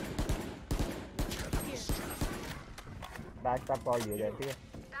 बैक टैप कॉल दिया जाए, ठीक है?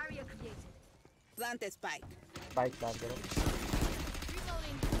 Barrier created. Plant a spike. Spike start करो।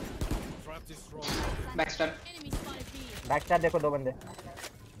 Reloading. Trap destroyed. Backstab. Enemy spotted B. Back start देखो, 2 बंदे।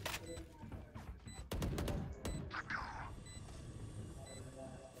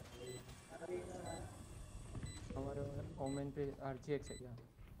 हमारे ओमेन पे RGX है क्या?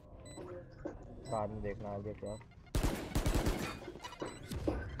 बाद में देखना आगे क्या।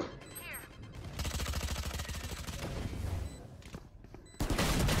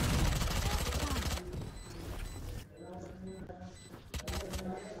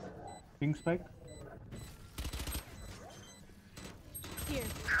 Pink spike? Here.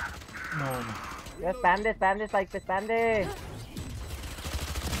 No. ये स्पैम दे स्पाइक पे, स्पैम दे।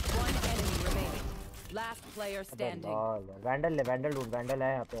 One enemy remaining. Last player standing. Vandal ले, वैंडल ढूंढ, वैंडल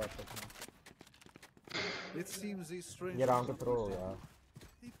है यहाँ पे। It seems these strangers ये राउंड पे थ्रो हो गया।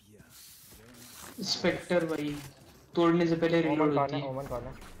 स्पेक्टर भाई तोड़ने से पहले ओमन रीलोड कौन होती है? है। ओमन कौन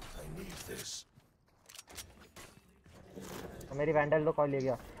है? मेरी वैंडल तो कॉल ले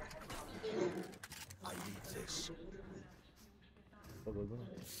गया। तो बोल दो ना।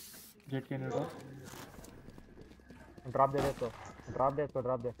 Jet can you drop? Drop दे दे इसको, ड्रॉप दे इसको,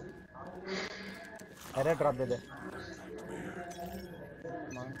 ड्रॉप दे। अरे ड्रॉप दे दे।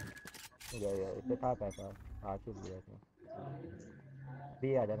 या इससे था पैसा, आ चुक गया इसमें।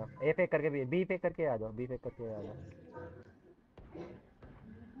 बी आ जाना, ए फेक करके बी फेक करके आ जाओ, बी फेक करके आ जाओ।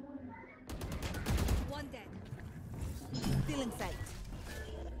 One dead. Still in sight.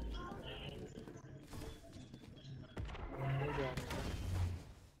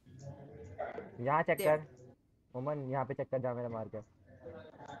 यहाँ चेक कर मोमन, यहाँ पे चेक कर जा मेरा मार के।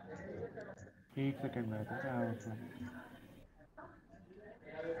 1 सेकंड में आता है उसमें।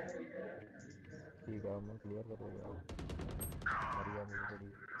 ठीक है मोमन क्लियर कर देगा। मरिया मुझे बड़ी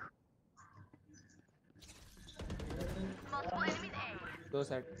 2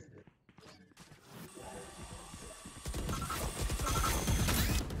 सेट।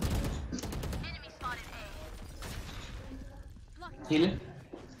 हिल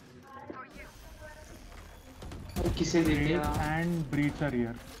किसे दे दिया? And breach are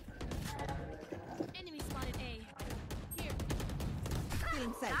here. Enemy spotted A. Here.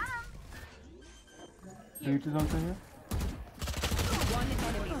 Feeling sight. Breach is also here. One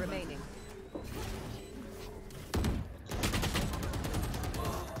enemy remaining.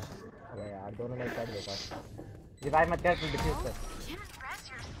 अबे यार दोनों ने साइड देखा। रिवाइव मत कर, डिफ्यूज कर।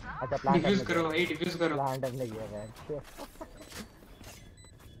 अच्छा प्लान डिफ्यूज करो भाई, डिफ्यूज करो। प्लान करने गया मैं।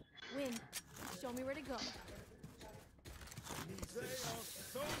 Win. Show me where to go. They are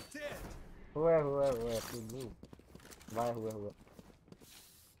so dead. हुए बाय हुए।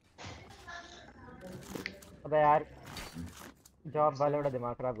 अबे यार जॉब वाले बड़ा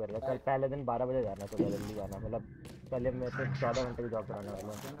दिमाग खराब कर रहा है। कल पहले दिन 12 बजे जाना था, जल्दी जाना, मतलब कल मैं तो 14 घंटे की जॉब कराने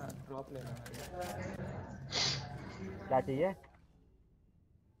वाला हूँ। ड्रॉप लेना है। क्या चाहिए?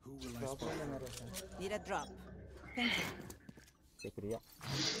 ड्रॉप ले मेरे से। Need a drop. Thank you. शुक्रिया।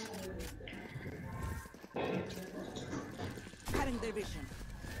 Cutting their vision.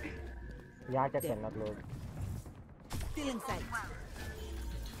 यहाँ चेक करना क्लोज। Feeling sight.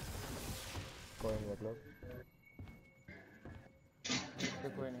 कोई नहीं क्लोज।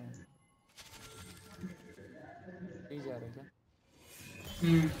 कोई नहीं। जा रहे क्या?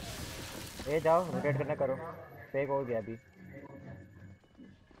 ए जाओ रोटेट करना करो। फेक हो गया अभी।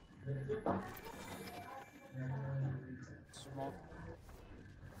 स्मोक।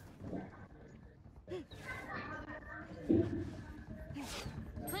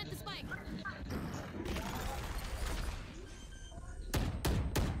 Plant the spike.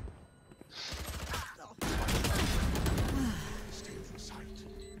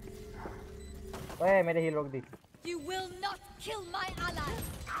 ओए मेरे हील रोक दी। You will not kill my ally.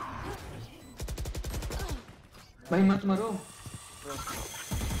 भाई मत मरो,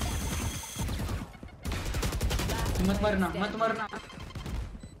 मत मरना।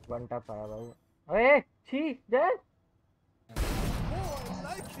 वन टैप आया भाई। ओए छी जय।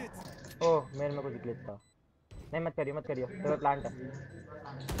 ओ मेरे में कुछ ग्लिच था। नहीं मत करियो तेरा प्लांट है।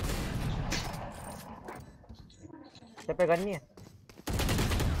 तेरे पे गन नहीं है?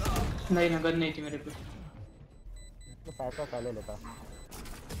 नहीं ना, गन नहीं थी मेरे पे। तो पैसा पहले लेता।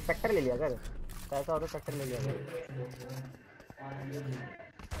 स्पेक्टर ले लिया अगर पैसा हो तो स्पेक्टर ले लिया।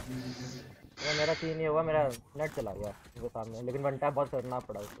 मेरा सीन नहीं हुआ, मेरा नेट चला गया उसके सामने, लेकिन वन टैप बहुत करना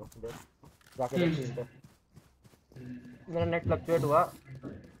पड़ा उसको। जाके सीन पे मेरा नेट फ्लक्चुएट हुआ,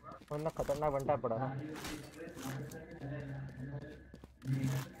 वरना खतरनाक वन टैप पड़ा ना।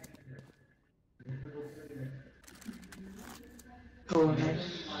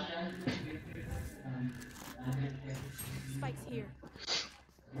 Spike's here.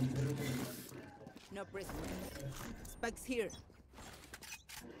 No prisoners. Spike's here.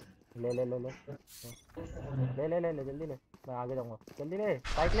 ले जल्दी ले। मैं आगे जाऊंगा, जल्दी ले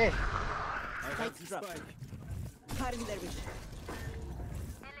स्पाइक ले। Spike's drop. Cutting their vision.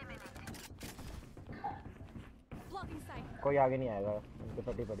 Blocking sight. कोई आगे नहीं आएगा, उनके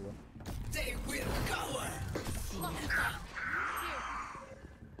पट्टी पड़ी है। Blocking sight. Here.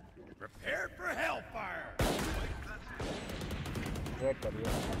 Prepare for hellfire. Wait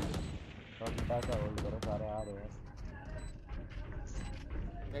करिए, थोड़ा सा होल्ड करो, सारे आ रहे हैं।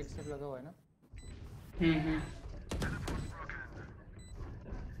 बैक स्टेप लगा हुआ है ना?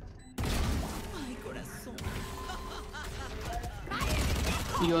 My corazón.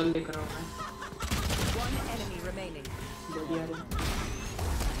 ये ऑल देख रहा हूँ मैं। One enemy remaining. बढ़िया रे।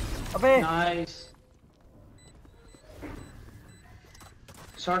 अबे नाइस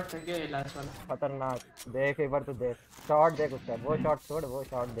शॉट था क्या ये लास्ट वाला? खतरनाक। देख एक बार तो देख, शॉट देख उसका, वो शॉट छोड़, वो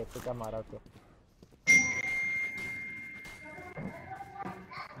शॉट देख तो क्या मारा उसको।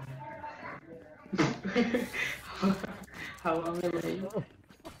 हवा में भाई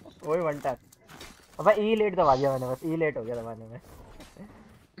वही वन टैप। अबे ई लेट दबा दिया मैंने, बस ई लेट हो गया दबाने में।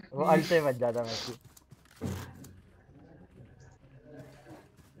 वो अल्ट से बच जाता मैं उसकी।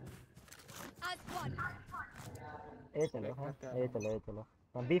 ए चलो हाँ, ए चलो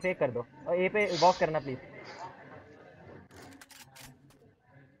हाँ, बी फेक कर दो और ए पे वॉक करना प्लीज।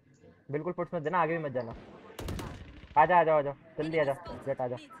 बिल्कुल पुट्स मत देना, आगे भी मत जाना। आ जाओ जल्दी आ जाओ, जेट आ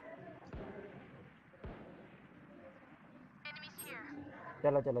जाओ।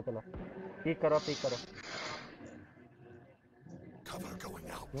 चलो चलो चलो पीक करो पीक करो।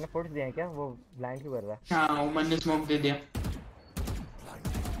 तुमने फुट्स दिए हैं क्या? वो ब्लाइंड क्यों कर रहा है? हाँ उमन ने स्मोक दे दिया।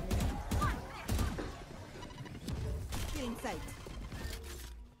 Inside.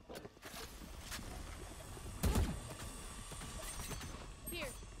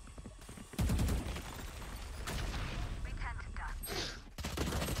 Here.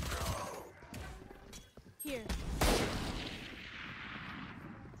 Here.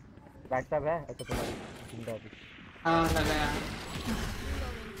 Back stab है? अच्छा तुम्हारी जिंदा अभी। हाँ लगाया।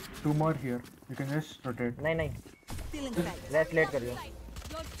 2 more here. You can just rotate. नहीं नहीं Still inside. लेट लेट करियो।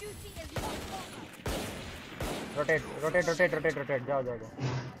 Your duty is not over. Rotate rotate rotate rotate rotate जाओ जाओ जाओ।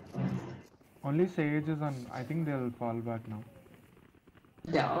 Only Sage is on. I think they'll fall back now.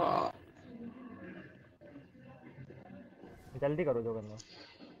 Yeah. जल्दी करो जो करना है।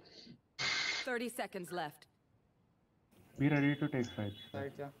 30 seconds left. Be ready to take sides.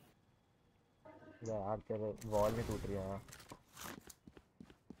 Side जा। यार क्या वॉल नहीं टूट रही है।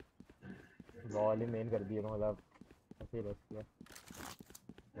 वॉल ही मेन कर दी है मतलब ऐसे ही रख दिया।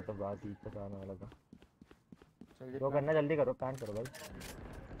 मतलब बात ही पकाने वाला था। जो करना जल्दी करो प्लांट करो भाई।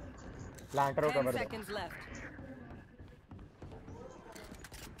 प्लांटर को 10 कवर दो। seconds left.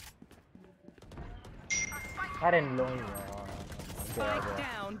 अरे लो यार Spike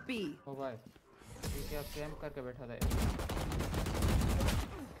down B. ओ भाई ये क्या कैंप करके बैठा था?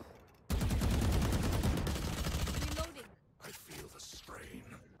 Reloading.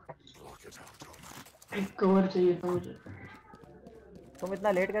 कवर चाहिए था मुझे। तुम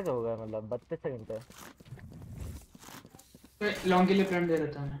इतना लेट कैसे हो गए? मतलब 32 सेकंड पे। लॉन्ग के लिए प्लान दे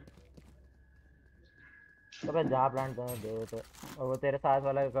देता हूँ मैं। तो मैं जा प्लांट करने दे तो और वो तेरे साथ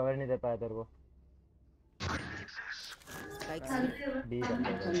वाला कवर नहीं दे पाया तेरे को। बी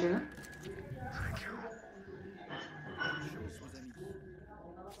चलेगा।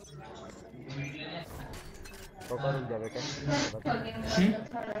 तो कर रुक जा बेटा।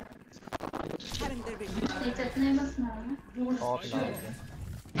 ऑफ ना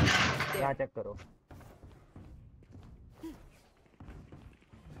यहाँ चेक करो।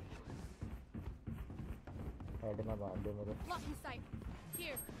 हेड ना मार दे मेरे। Blocking sight.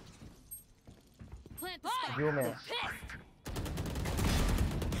 Here. Plant the spike. View में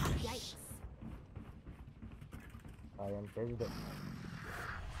Yikes. I am paced.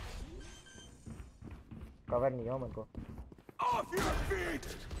 Cover नहीं हो मेरे को।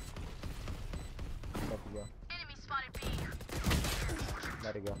 बच गया।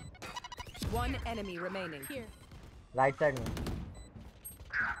 मर गया। One enemy remaining. Here. Right side में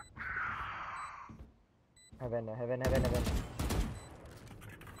heaven heaven.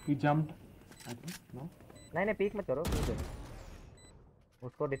 He jumped. I think no. नहीं पीक मत करो पीक करो।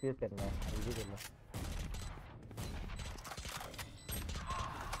 उसको डिफ्यूज करना है जल्दी करना।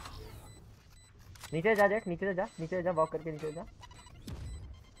 नीचे जा जेट नीचे जा वॉक करके नीचे जा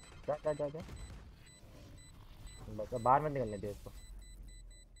जा जा जा। बस बाहर मत निकलने दे उसको।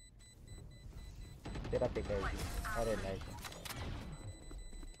 तेरा पिक है। अरे नाइस।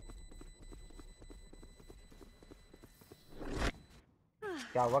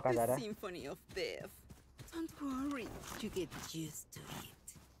 क्या हुआ? कहाँ जा रहा है? Symphony of death. Don't worry, you get used to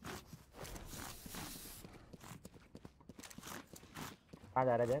it. कहाँ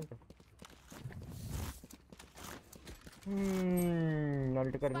जा रहा है जयंत?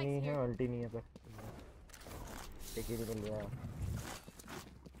 अल्ट करनी है। अल्टी नहीं है पर एक ही निकल गया।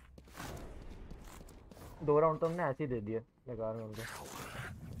 2 राउंड तो हमने ऐसे ही दे दिए बेकार में उनको।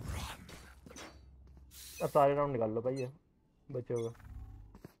 अब सारे राउंड निकाल लो भाई ये बचे हुए।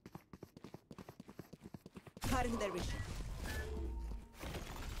 Cutting their vision.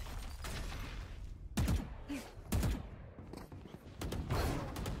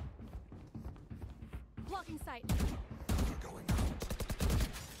 Blocking sight.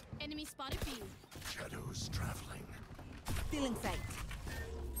 Enemy spotted B. Shadows traveling. Still in sight.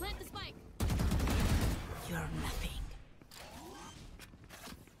 Plant the spike. You're nothing.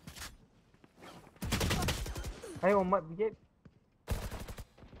 अरे उम्मा ये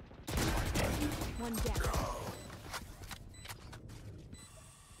One down.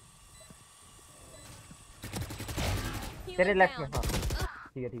 तेरे लेफ्ट में। हाँ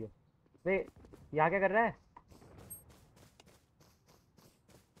ठीक है। वे यहाँ क्या कर रहा है?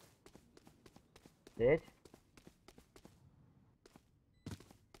 तेज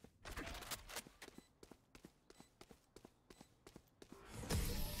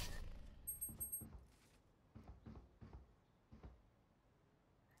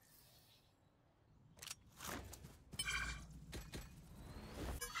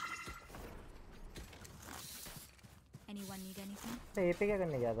Anyone need anything? तो ये पे क्या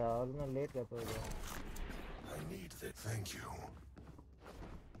करने गया था और मैं लेट कर तो गया। I need that. Thank you.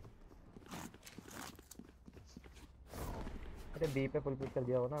 अरे बी पे फुल पिक कर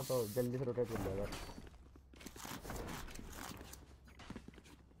दिया हो ना तो जल्दी से रोटेट कर जाएगा।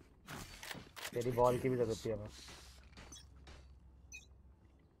 तेरी बॉल की भी जरूरत है हमें।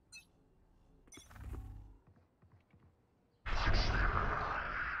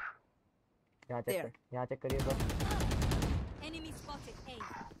 यहाँ चेक करिए तो। Enemy spotted A.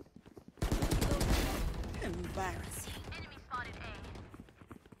 Embarrassing. Enemy spotted A.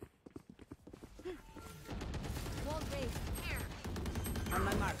 Wall raised. Here. On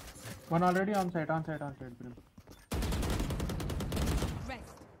my mark. One already on site, Brim.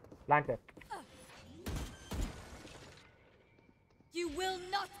 Rest. Plant कर। You will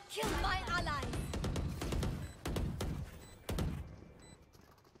not kill my ally.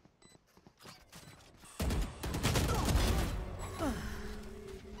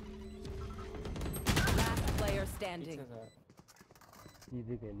 Last player standing.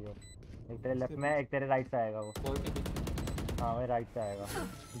 Easy के लिए एक तेरे left में एक तेरे right से आएगा वो। हाँ वही राइट से आएगा।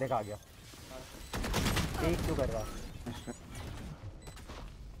 देख आ गया। एक क्यों कर रहा?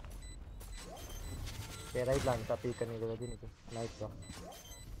 तेरा ही प्लान था पीक करने की जरूरत ही नहीं थी नाइट का।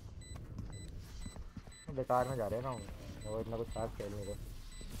 बेकार में जा रहे हैं ना वो इतना कुछ खास खेल नहीं रहे।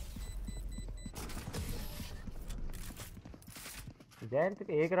 जयंत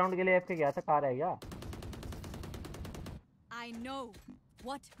एक राउंड के लिए एफ के गया था कार है क्या? I know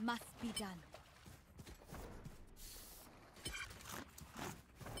what must be done.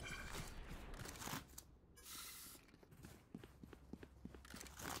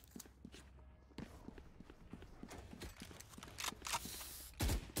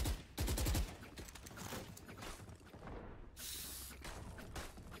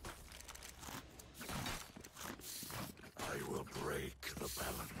 I will break the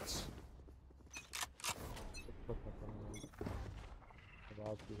balance.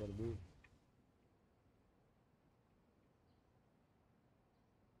 बात की कर दी।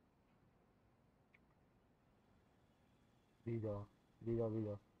 बी जाओ।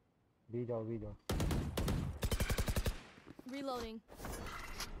 Reloading. बी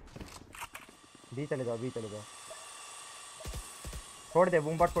चले जाओ। छोड़ दे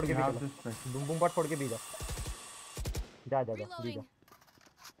बूम बट छोड़ के बी चलो। बूम बट छोड़ के बी जा। जा बी जा।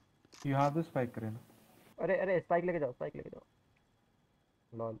 You have the spike करें ना। अरे स्पाइक लेके जाओ।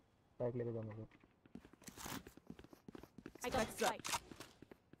 लॉल स्पाइक लेके जाओ मुझे। I got the spike.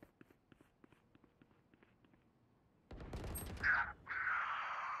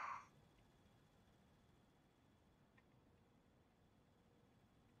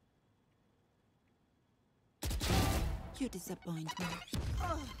 You disappoint me.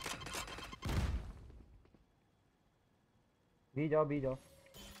 B जाओ।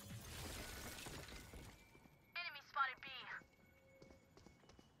 Enemy spotted B.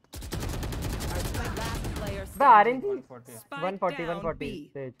 Last player RNG standing. 140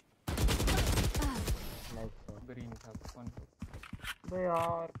 stage. Nice green था 140। बे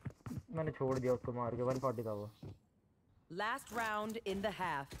यार मैंने छोड़ दिया उसको मार के 140 था वो। Last round in the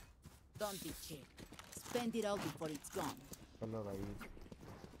half. Don't be cheap. Spend it all before it's gone. चलो भाई।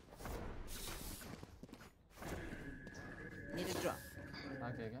 Need a drop.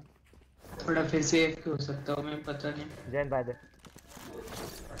 क्या? थोड़ा फिर से AFK हो सकता हूँ मैं पता नहीं। Jain bye they.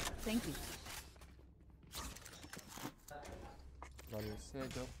 Thank you.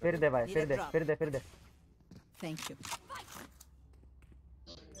 फिर दे भाई फिर दे। Thank you.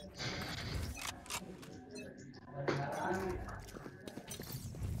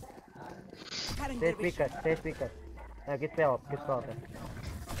 स्टेज स्पीकर किस पे ऑफ है?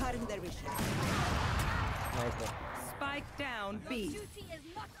 Cutting their vision. नाइस है। Spike down B. Duty is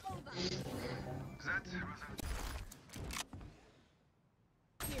not over.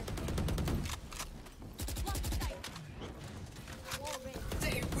 Here. Block sight. Wall raised.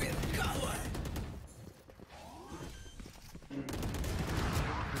 They will cover.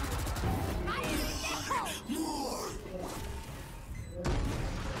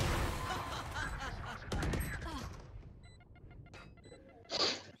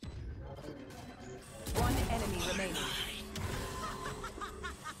 One enemy remaining.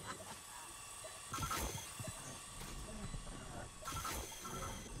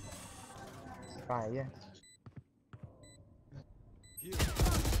 कहाँ है ये?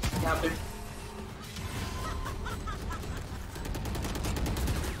 यहाँ पे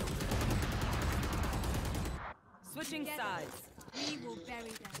Switching sides. We will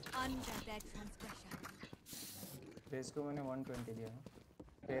bury them under their transgression. Race को मैंने 120 दिया है।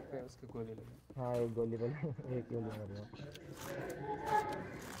 पैर पे उसकी गोली लगी। हाँ एक गोली एक गोली मार रहा।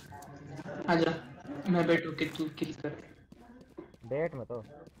 आजा मैं बैठू कि तू किल कर। बैठ में तो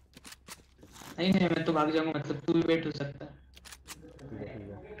नहीं नहीं मैं तो भाग जाऊंगा, मतलब तू भी बैठ हो सकता है। ठीक है ठीक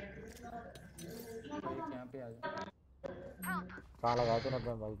है। भाई यहाँ पे आ जा। कहाँ लगाया तूने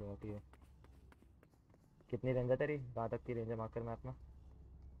अपना भाग दूंगा। ठीक है कितनी रेंज है तेरी, कहाँ तक की रेंज है मार्कर मैप में?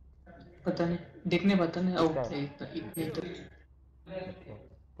 पता नहीं, देखने पता नहीं। इसका आउट इतने तो। अच्छा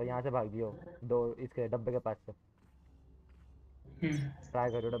तो यहाँ से भाग दियो दो इसके डब्बे के पास से। ट्राई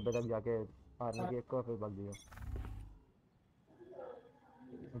करो डब्बे तक जाके मारने की एक को, फिर भाग दियो।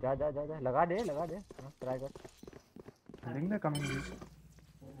 जा जा जा जा लगा दे हाँ ट्राई कर। I think they're coming B.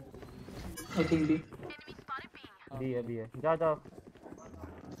 I think भी बी है जा जा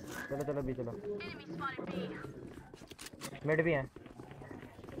चलो चलो बी चलो। मिड भी है।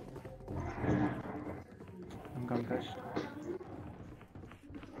 I'm compressed.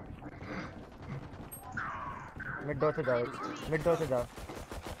 मिड डोर से जाओ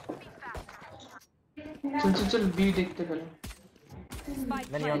चल बी देखते पहले।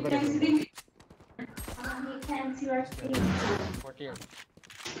 मैं नहीं ऑन करेगा। 48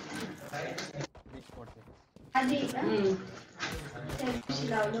 Reach 48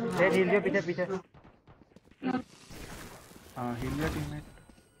 तेज हिल लियो पीछे Heal your teammate.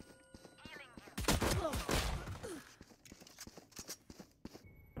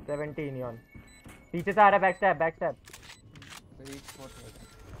 $17 ऑन पीछे से आ रहा है। Back step Reach 48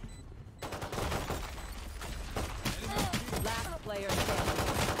 Last player standing.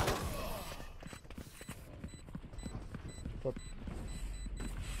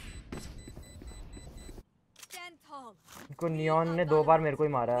 Stand tall. इसको नियॉन ने 2 बार मेरे को ही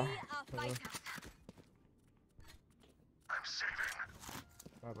मारा है।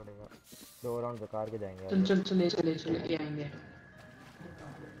 क्या पड़ेगा 2 राउंड बेकार के जाएंगे। चल ये आएंगे।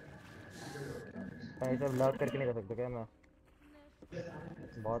 कहीं से लॉक करके नहीं कर सकते क्या मैं?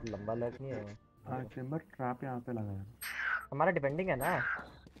 बहुत लंबा लॉक नहीं है। चेंबर ट्रैप यहाँ पे लगा है। हमारा डिपेंडिंग है ना।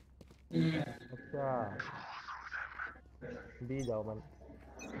 अच्छा बी जाओ मन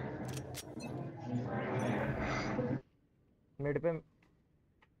मिड पे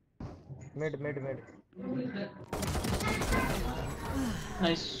मिड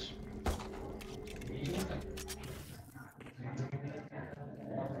नाइस।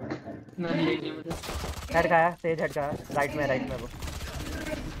 हेड खाया तेज हेड खाया राइट में वो।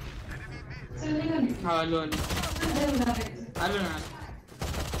 हाँ लो ना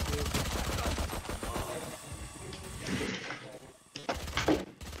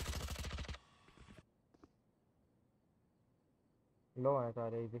लो है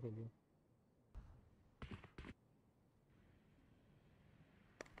सारे इसी के लिए।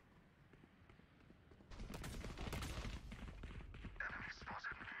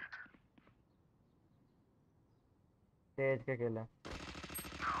 तेज के खेल है।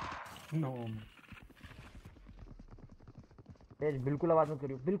 No. तेज बिल्कुल आवाज मत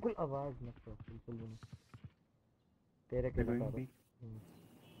करियो, बिल्कुल आवाज मत करो, बिल्कुल भी नहीं। तेरे के बता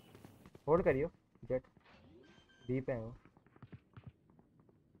होल्ड करियो जेट बी पे है वो।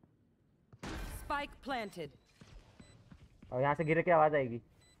 Spike planted. और यहाँ से गिर के आवाज आएगी।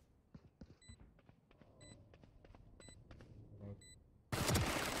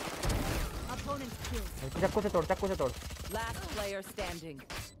 Opponent killed. चक्कू से तोड़। Last player standing.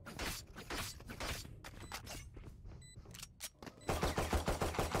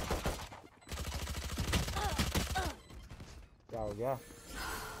 क्या हो गया?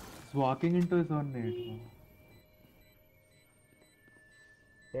 He's walking into his own net.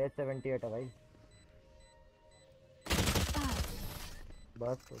 तेज 78 है भाई।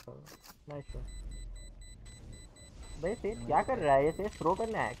 बस नाइस। भाई तेज क्या कर रहा है? ये तेज थ्रो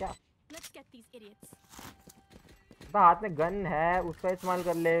करना है क्या? Let's get these idiots. तो हाथ में गन है उसका इस्तेमाल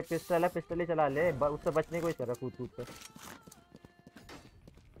कर ले। पिस्टल है पिस्टल ही चला ले। उससे बचने की कोशिश कर रहा कूद के।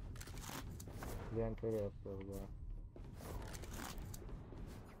 हो गया।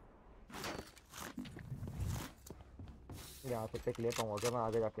 यहाँ से पिक ले पाऊंगा क्या मैं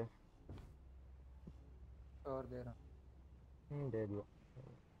आगे जाके? और दे रहा दे दिया।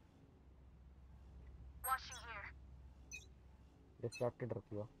 डिस्ट्रैक्टेड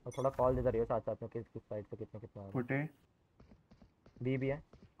रखियो और थोड़ा कॉल देता रहियो साथ में किस साइड से कितना फुटे बी भी है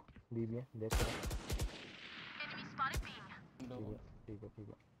देख रहा। ठीक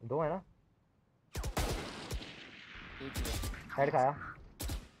है 2 है ना। हेड खाया।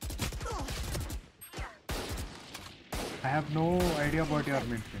 I have no idea about your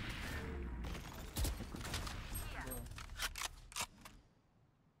mid.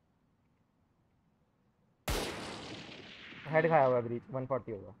 Head खाया हुआ ब्रीच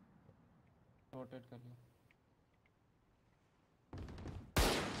 140 होगा। रोटेट कर लिया।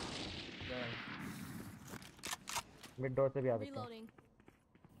 मिड डोर से भी आ सकता है। Reloading.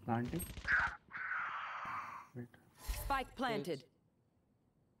 Planting. Wait. Spike planted.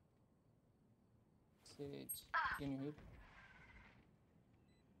 Sage. Can you hit?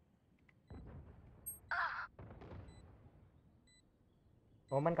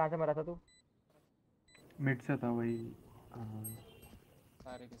 ओमन कहाँ से मरा था तू? Mid से था वही।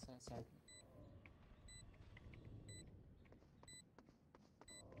 सारे के साथ साइड में।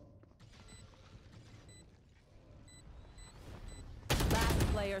 Last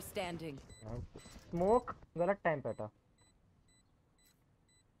player standing. स्मोक गलत टाइम पे था।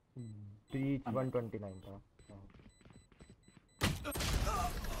 ब्रीच 129 था।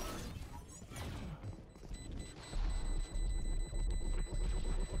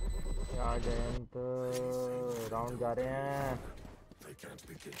 यार जयंत राउंड जा रहे हैं।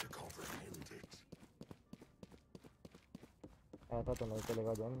 ऐसा तो नहीं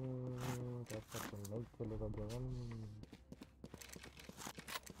चलेगा जयंत, ऐसा तो नहीं चलेगा जयंत,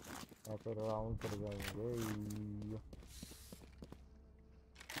 ऐसे राउंड चले जाएंगे।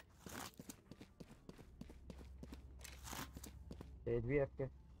 सेज भी एफके।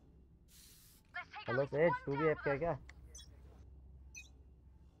 हेलो सेज, तू भी एफके है क्या?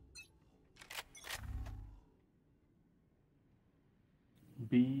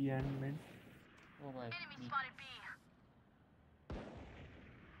 B and mid. ओ भाई।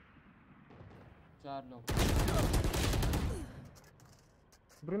 चार लोग।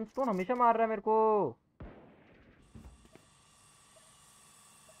 ब्रिमस्टोन हमेशा मार रहा है मेरे को।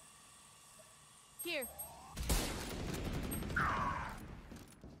 Here.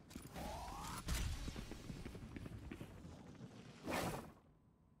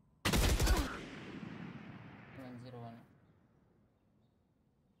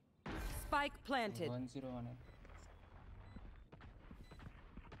 Spike planted. 101 है।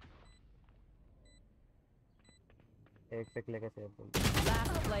 एक पिक लेके save.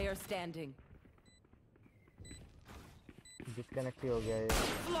 Last player standing. Disconnect हो गया ये।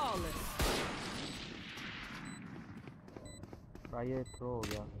 Flawless. ये थ्रो हो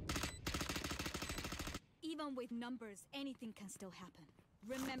गया। Even with numbers, anything can still happen.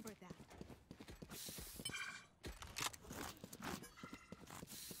 Remember that.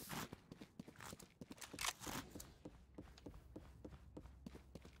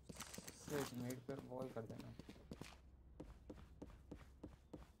 Says made पर वॉल कर देना।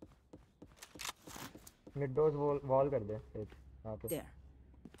 मिड डोज वॉल कर दे सेज यहाँ पे। There.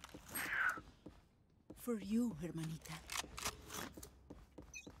 For you, hermanita.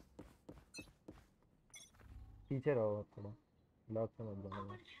 पीछे रहो थोड़ा, लॉक से मत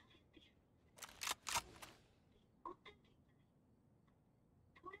जाना।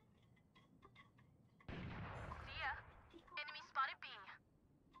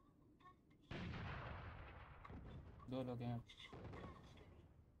 दो लोग हैं।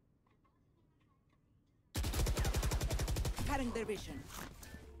 Cutting their vision.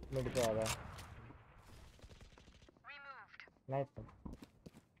 मिड पे आ रहा है। नाइस।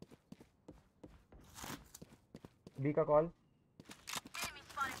 बी का कॉल।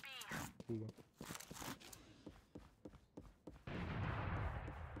 ठीक है।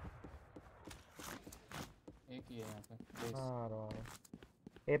 एक ही है यहाँ पे। हाँ रहा है।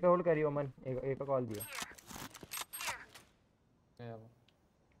 ए पे होल्ड करियो मन, ए पे कॉल दिया। गया वो।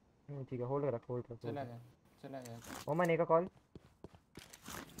 ठीक है, होल्ड रख होल्ड रख। चला गया। ओमन ए का call.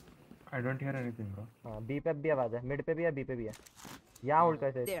 I don't hear anything bro. हाँ बी पे भी आवाज है, मिड पे भी है, बी पे भी है। यहाँ होल्ड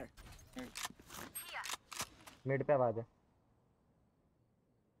कैसे? मिड पे आवाज है।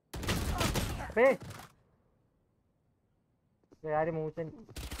 पे यार ये मुंह से।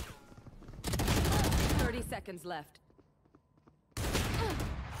 30 seconds left.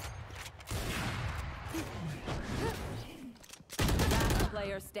 Last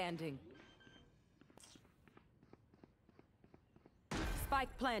player standing.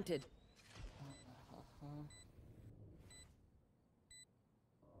 Spike planted.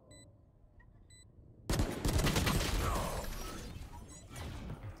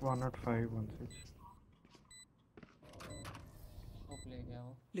 One at 516.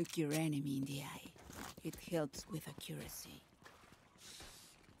 Look your enemy in the eye. It helps with accuracy.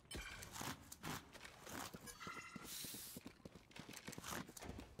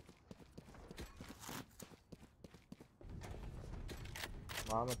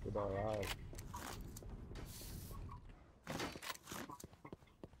 मत दो यार।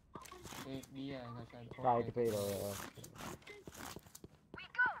 एक भी आएगा शायद। साइड पे ही रहो यार।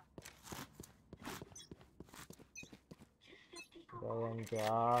 जयंत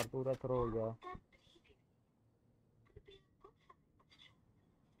यार पूरा थ्रो हो गया।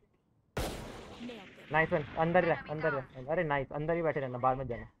 नाइस वन, अंदर रह, अंदर रह। अरे नाइस, अंदर ही बैठे रहना, बाहर मत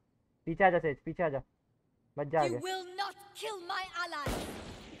जाना। पीछे आजा सेज, पीछे आजा, मत जा आगे।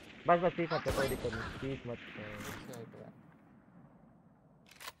 बस बस पीक मत, कोई दिक्कत नहीं, पीक मत।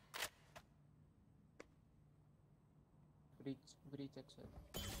 ब्रीच अच्छा है।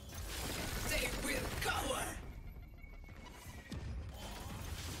 They will cover.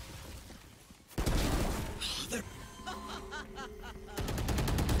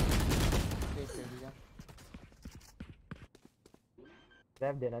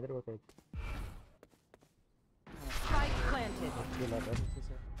 रैप देना तेरे को says. Spike planted.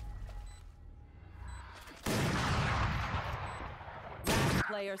 Last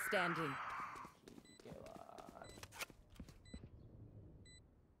player standing.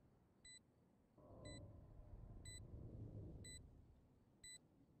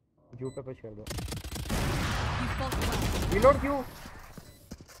 जू पे पुश कर दो। रीलोड क्यों?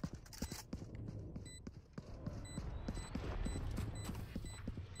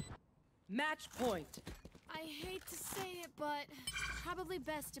 Match point. I hate to say it, but probably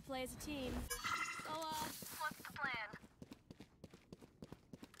best to play as a team. So, what's the plan?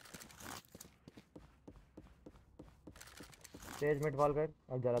 Says mid wall कर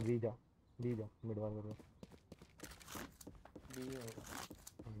और जरा बी जा mid wall कर। बी होगा।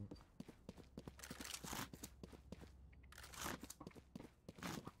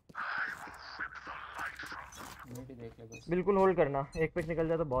 देख ले बस। बिल्कुल होल्ड करना, एक पिक निकल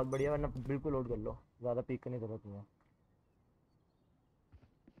जाए तो बहुत बढ़िया, वरना बिल्कुल होल्ड कर लो, ज्यादा पीक करने की जरूरत नहीं है।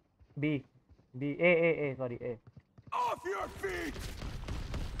 B B A sorry A. Off your feet.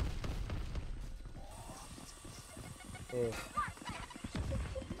 A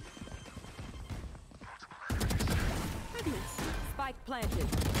Spike planted.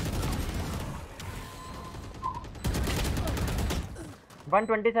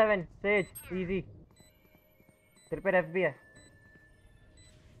 127 says easy. तेरे पे रेफ भी है,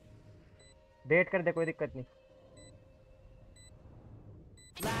 डेट कर दे, कोई दिक्कत नहीं।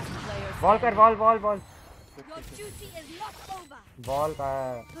 बॉल कर, बॉल बॉल बॉल बॉल का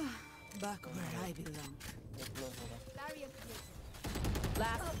Back where I belong.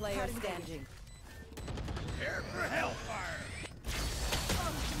 Last player standing. Prepare for hellfire.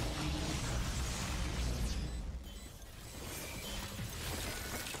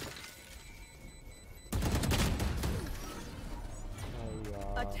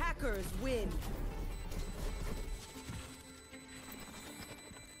 Attackers win.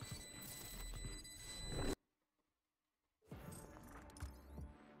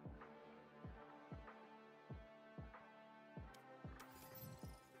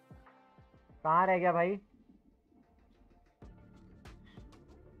 कहाँ रह गया भाई?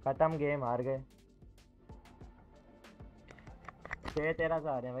 खत्म गेम, हार गए। 6-13 से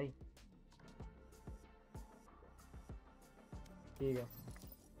आ रहे हैं भाई। ठीक है,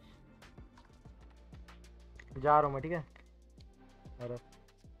 जा रहा हूँ मैं, ठीक है। अरे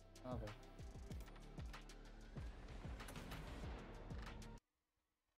हाँ भाई।